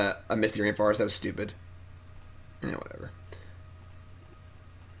should have gotten a Misty Rainforest. That was stupid. Whatever.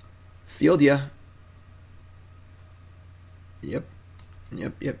 Field, yeah. Yep.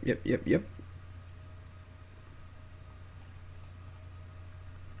 Yep.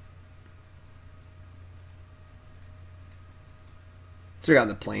 Should have gotten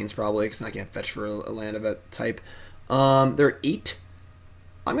the plains probably, because I can't fetch for a land of that type. There are 8.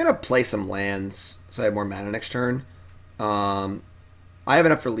 I'm going to play some lands so I have more mana next turn. I have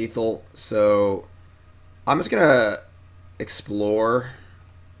enough for lethal, so I'm just going to explore.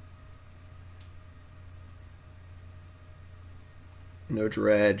 No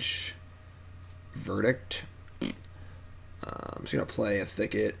dredge. Verdict. I'm just going to play a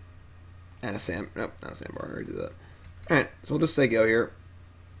thicket and a sand. Nope, not a sandbar. I already did that. Alright, so we'll just say go here.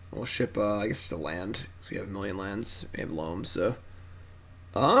 We'll ship, I guess it's a land, because we have a million lands. We have loam, so.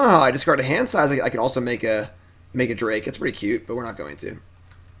 I discard a hand size. I can also make a Drake. It's pretty cute, but we're not going to.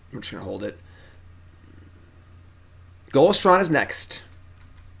 We're just going to hold it. Golostron is next.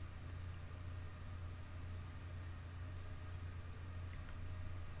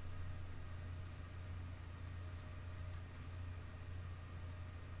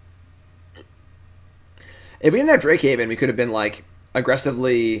 If we didn't have Drake Haven, we could have been like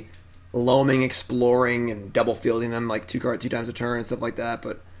aggressively loaming, exploring, and double fielding them like 2 times a turn and stuff like that.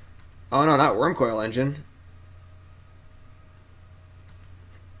 But oh no, not Wormcoil Engine.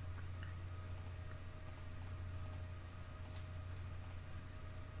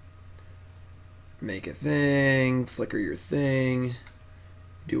 Make a thing, flicker your thing,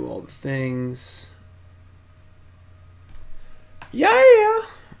 do all the things. Yeah.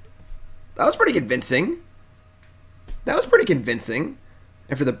 That was pretty convincing.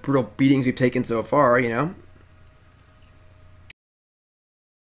 After the brutal beatings we've taken so far, you know.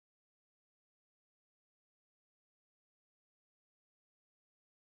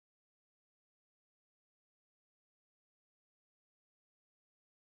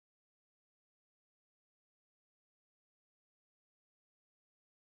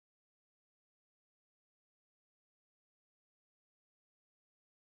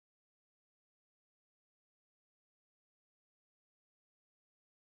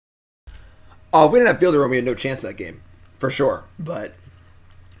 Oh, if we didn't have Field of Ruin, we had no chance in that game. For sure. But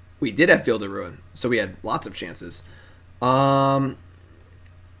we did have Field of Ruin, so we had lots of chances. I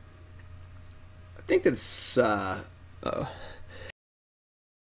think that's... I'm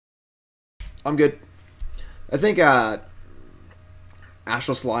good. I think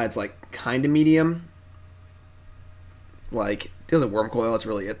Astral Slide's like kind of medium. Like, deals with Wormcoil, that's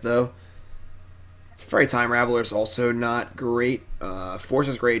really it though. Teferi Time Raveler is also not great. Force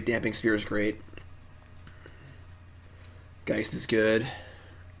is great. Damping Sphere is great. Geist is good.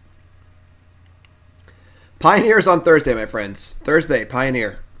 Pioneer is on Thursday, my friends. Thursday,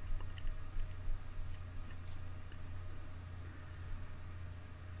 Pioneer.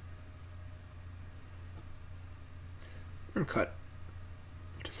 I'm cut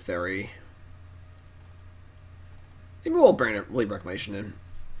Teferi. Maybe we'll bring a Life Reclamation in.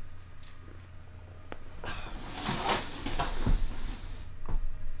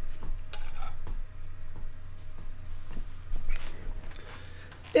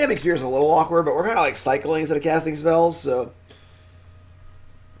 Damping Sphere is a little awkward, but we're kind of like cycling instead of casting spells, so.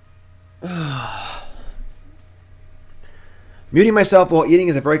 Muting myself while eating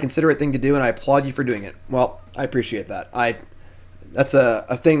is a very considerate thing to do, and I applaud you for doing it. Well, I appreciate that. That's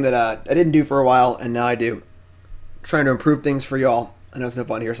a thing that I didn't do for a while, and now I do. Trying to improve things for y'all. I know it's no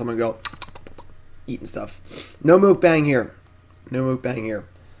fun to hear someone go eating stuff. No mukbang here. No mukbang here.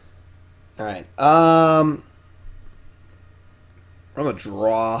 All right. I'm going to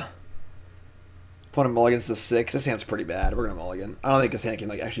draw. Opponent mulligans to 6. This hand's pretty bad. We're going to mulligan. I don't think this hand can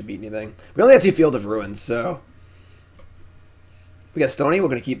like actually beat anything. We only have 2 Field of Ruins, so. We got Stony. We're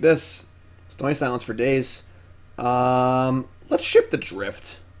going to keep this. Stony Silence for days. Let's ship the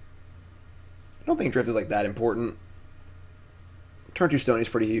Drift. I don't think drift is like that important. Turn 2 stone is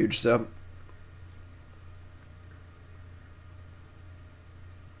pretty huge, so.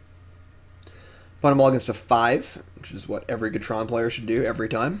 Put them all against a 5, which is what every good Tron player should do every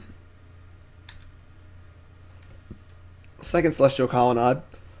time. Second Celestial Colonnade,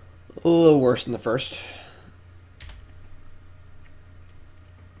 a little worse than the first.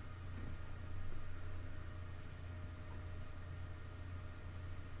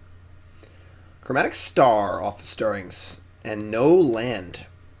 Chromatic Star off the stirrings. And no land.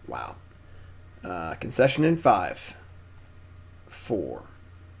 Wow. Concession in 5. 4.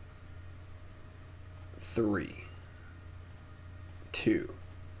 3. 2.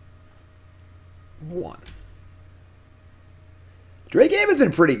 1. Drake Haven's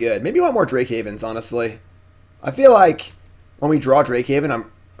been pretty good. Maybe you want more Drake Havens, honestly. I feel like when we draw Drake Haven,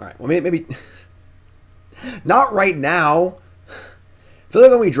 I'm... Alright, well, maybe... Not right now. I feel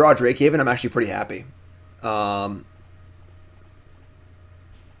like when we draw Drake Haven, I'm actually pretty happy.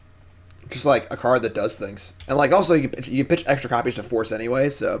 Just like a card that does things. And like also, you can pitch extra copies to Force anyway,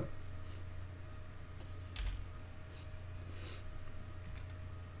 so...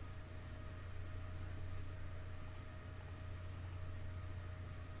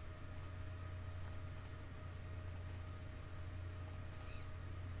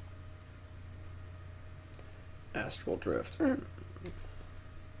 Astral Drift.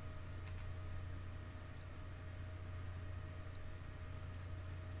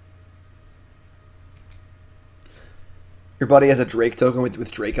 Your buddy has a Drake token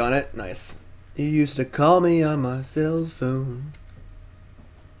with Drake on it. Nice. You used to call me on my cell phone.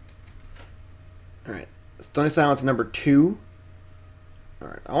 Alright. Stony Silence number 2.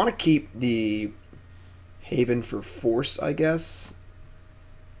 Alright. I want to keep the Haven for Force, I guess.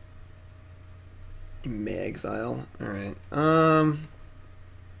 You may exile. Alright. I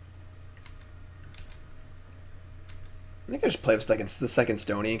think I just play the second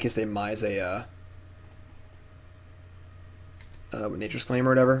Stony in case they Mize a Nature's Claim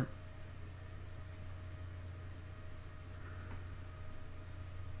or whatever.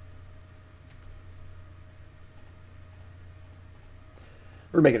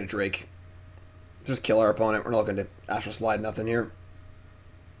 We're making a Drake. Just kill our opponent. We're not looking to Astral Slide nothing here.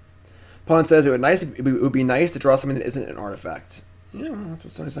 Opponent says it would be nice to draw something that isn't an artifact. Yeah, well, that's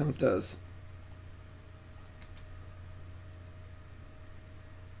what Stony Silence does.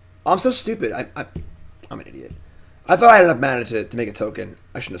 I'm so stupid. I'm an idiot. I thought I had enough mana to make a token.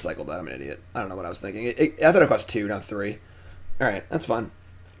 I shouldn't have cycled that. I'm an idiot. I don't know what I was thinking. I thought it cost 2, not 3. Alright, that's fun.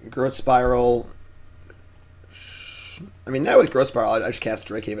 Growth Spiral. I mean, now with Growth Spiral, I just cast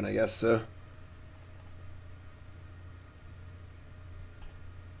Drake Haven, I guess, so.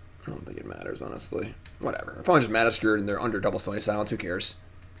 I don't think it matters, honestly. Whatever. Opponent's just mana screwed and they're under double Stony Silence. Who cares?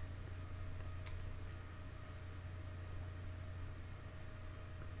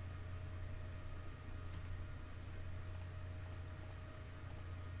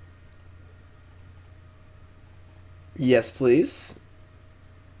 Yes, please.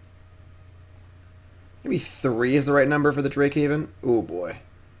 Maybe 3 is the right number for the Drake Haven. Oh, boy.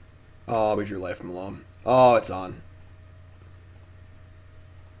 Oh, we drew Life From The Loam. Oh, it's on.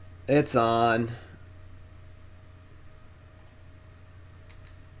 It's on.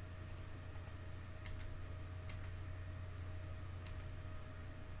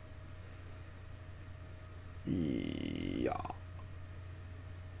 Yeah.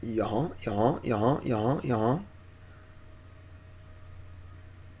 Yeah.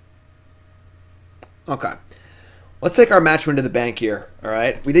 Okay. Let's take our match win to the bank here. All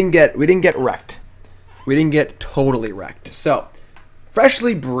right. We didn't get wrecked. We didn't get totally wrecked. So,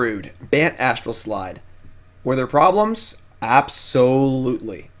 Freshly Brewed, Bant Astral Slide. Were there problems?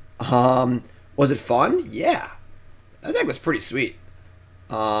 Absolutely. Was it fun? Yeah. That deck was pretty sweet.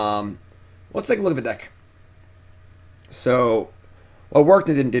 Let's take a look at the deck. So, what worked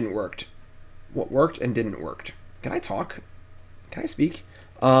and didn't work? What worked and didn't work? Can I talk? Can I speak?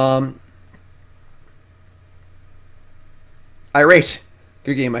 Irate.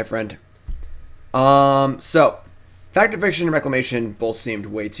 Good game, my friend. So, Fact or Fiction and Reclamation both seemed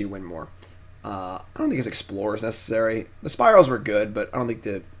way to win more. I don't think his Explorer is necessary. The Spirals were good, but I don't think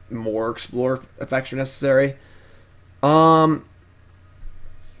the more Explorer effects are necessary. Wouldn't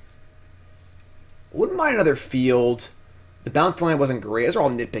mind another field. The bounce line wasn't great. Those are all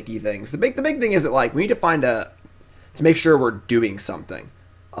nitpicky things. The big thing is that like we need to find to make sure we're doing something.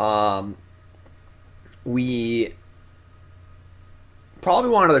 We probably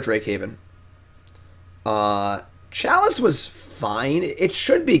want another Drake Haven. Chalice was fine. It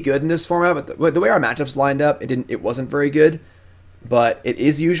should be good in this format, but the way our matchups lined up, it wasn't very good. but it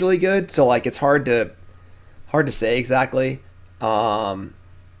is usually good. So like it's hard to say exactly.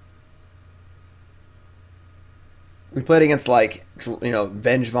 We played against like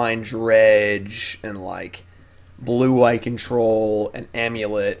Vengevine Dredge and like Blue Eye Control and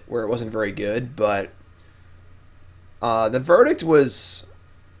Amulet where it wasn't very good, but the verdict was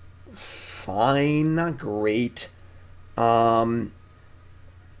fine, not great. Wouldn't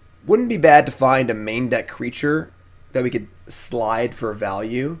be bad to find a main deck creature that we could slide for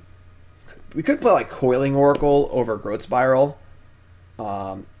value. We could play like Coiling Oracle over Growth Spiral.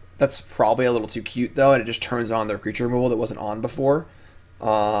 That's probably a little too cute though, and it just turns on their creature removal that wasn't on before.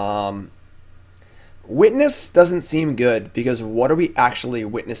 Witness doesn't seem good because what are we actually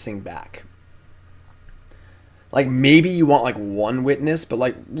witnessing back? Like maybe you want like one witness, but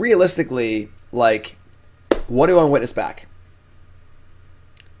like realistically, like what do I witness back?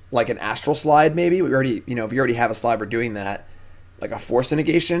 Like an Astral Slide maybe? We already, if you already have a slide, we're doing that. Like a Force of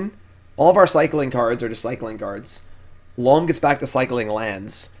Negation. All of our cycling cards are just cycling cards. Loam gets back to cycling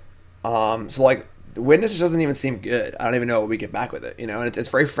lands. So like the witness just doesn't even seem good. I don't even know what we get back with it, and it's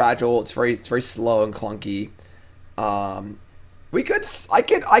very fragile. It's very slow and clunky. I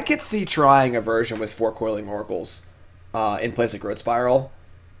could see trying a version with 4 Coiling Oracles in place of Growth Spiral.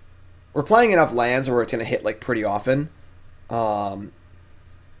 We're playing enough lands where it's going to hit like pretty often, and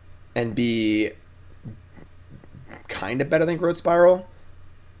be kind of better than Growth Spiral.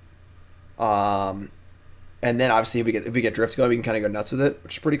 And then obviously if we get Drift going, we can kind of go nuts with it,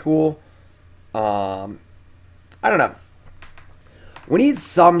 which is pretty cool. I don't know. We need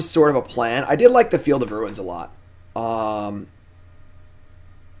some sort of a plan. I did like the Field of Ruins a lot.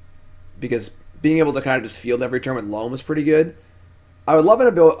 Because being able to kind of just field every turn with Loam was pretty good. I would love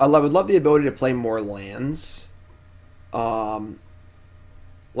the ability to play more lands. Like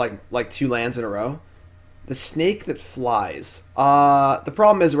 2 lands in a row. The Snake that Flies. The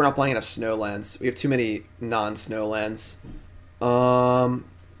problem is we're not playing enough snow lands. We have too many non-snow lands.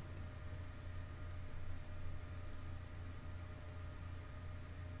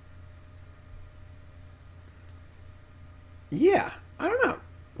 Yeah, I don't know.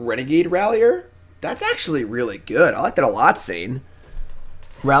 Renegade Rallier? That's actually really good. I like that a lot, Sane.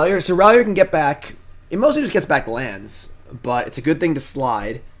 Rallier. So Rallier can get back... It mostly just gets back lands, but it's a good thing to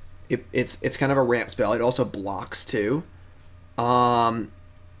slide. It's kind of a ramp spell. It also blocks, too. What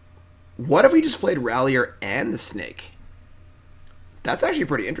if we just played Rallier and the Snake? That's actually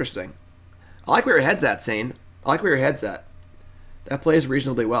pretty interesting. I like where your head's at, Sane. I like where your head's at. That plays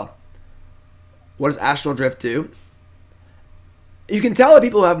reasonably well. What does Astral Drift do? You can tell that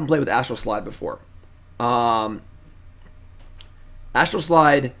people who haven't played with Astral Slide before. Astral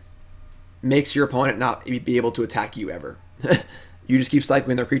Slide makes your opponent not be able to attack you ever. You just keep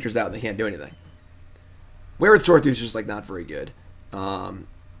cycling their creatures out and they can't do anything. Wayward Swordtooth is just like not very good. I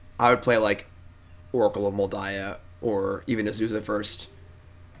would play like Oracle of Moldiah or even Azusa first.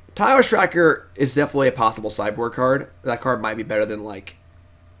 Tyrus Tracker is definitely a possible sideboard card. That card might be better than like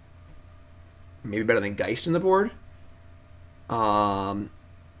maybe better than Geist in the board.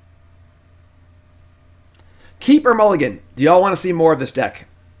 Keep or mulligan? Do y'all want to see more of this deck?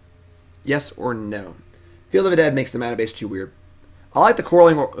 Yes or no? Field of the Dead makes the mana base too weird. I like the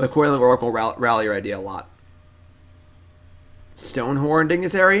Coiling Oracle Rallier idea a lot. Stonehorn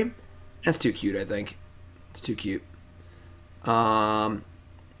Dignitary? That's too cute, I think. It's too cute. Do I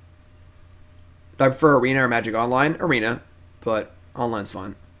prefer Arena or Magic Online? Arena, but Online's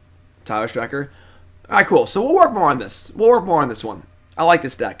fun. Tyrus Tracker. Alright, cool. So we'll work more on this. We'll work more on this one. I like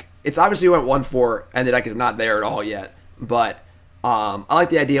this deck. It's obviously went 1-4, and the deck is not there at all yet. But I like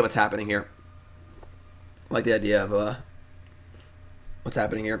the idea of what's happening here. I like the idea of what's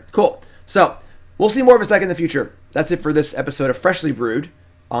happening here. Cool. So we'll see more of this deck in the future. That's it for this episode of Freshly Brewed.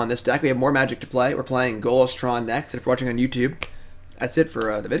 On this deck, we have more Magic to play. We're playing Golostron next. If you're watching on YouTube, that's it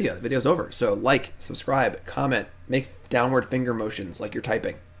for the video. The video's over. So like, subscribe, comment, make downward finger motions like you're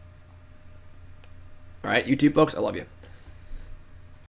typing. All right, YouTube folks, I love you.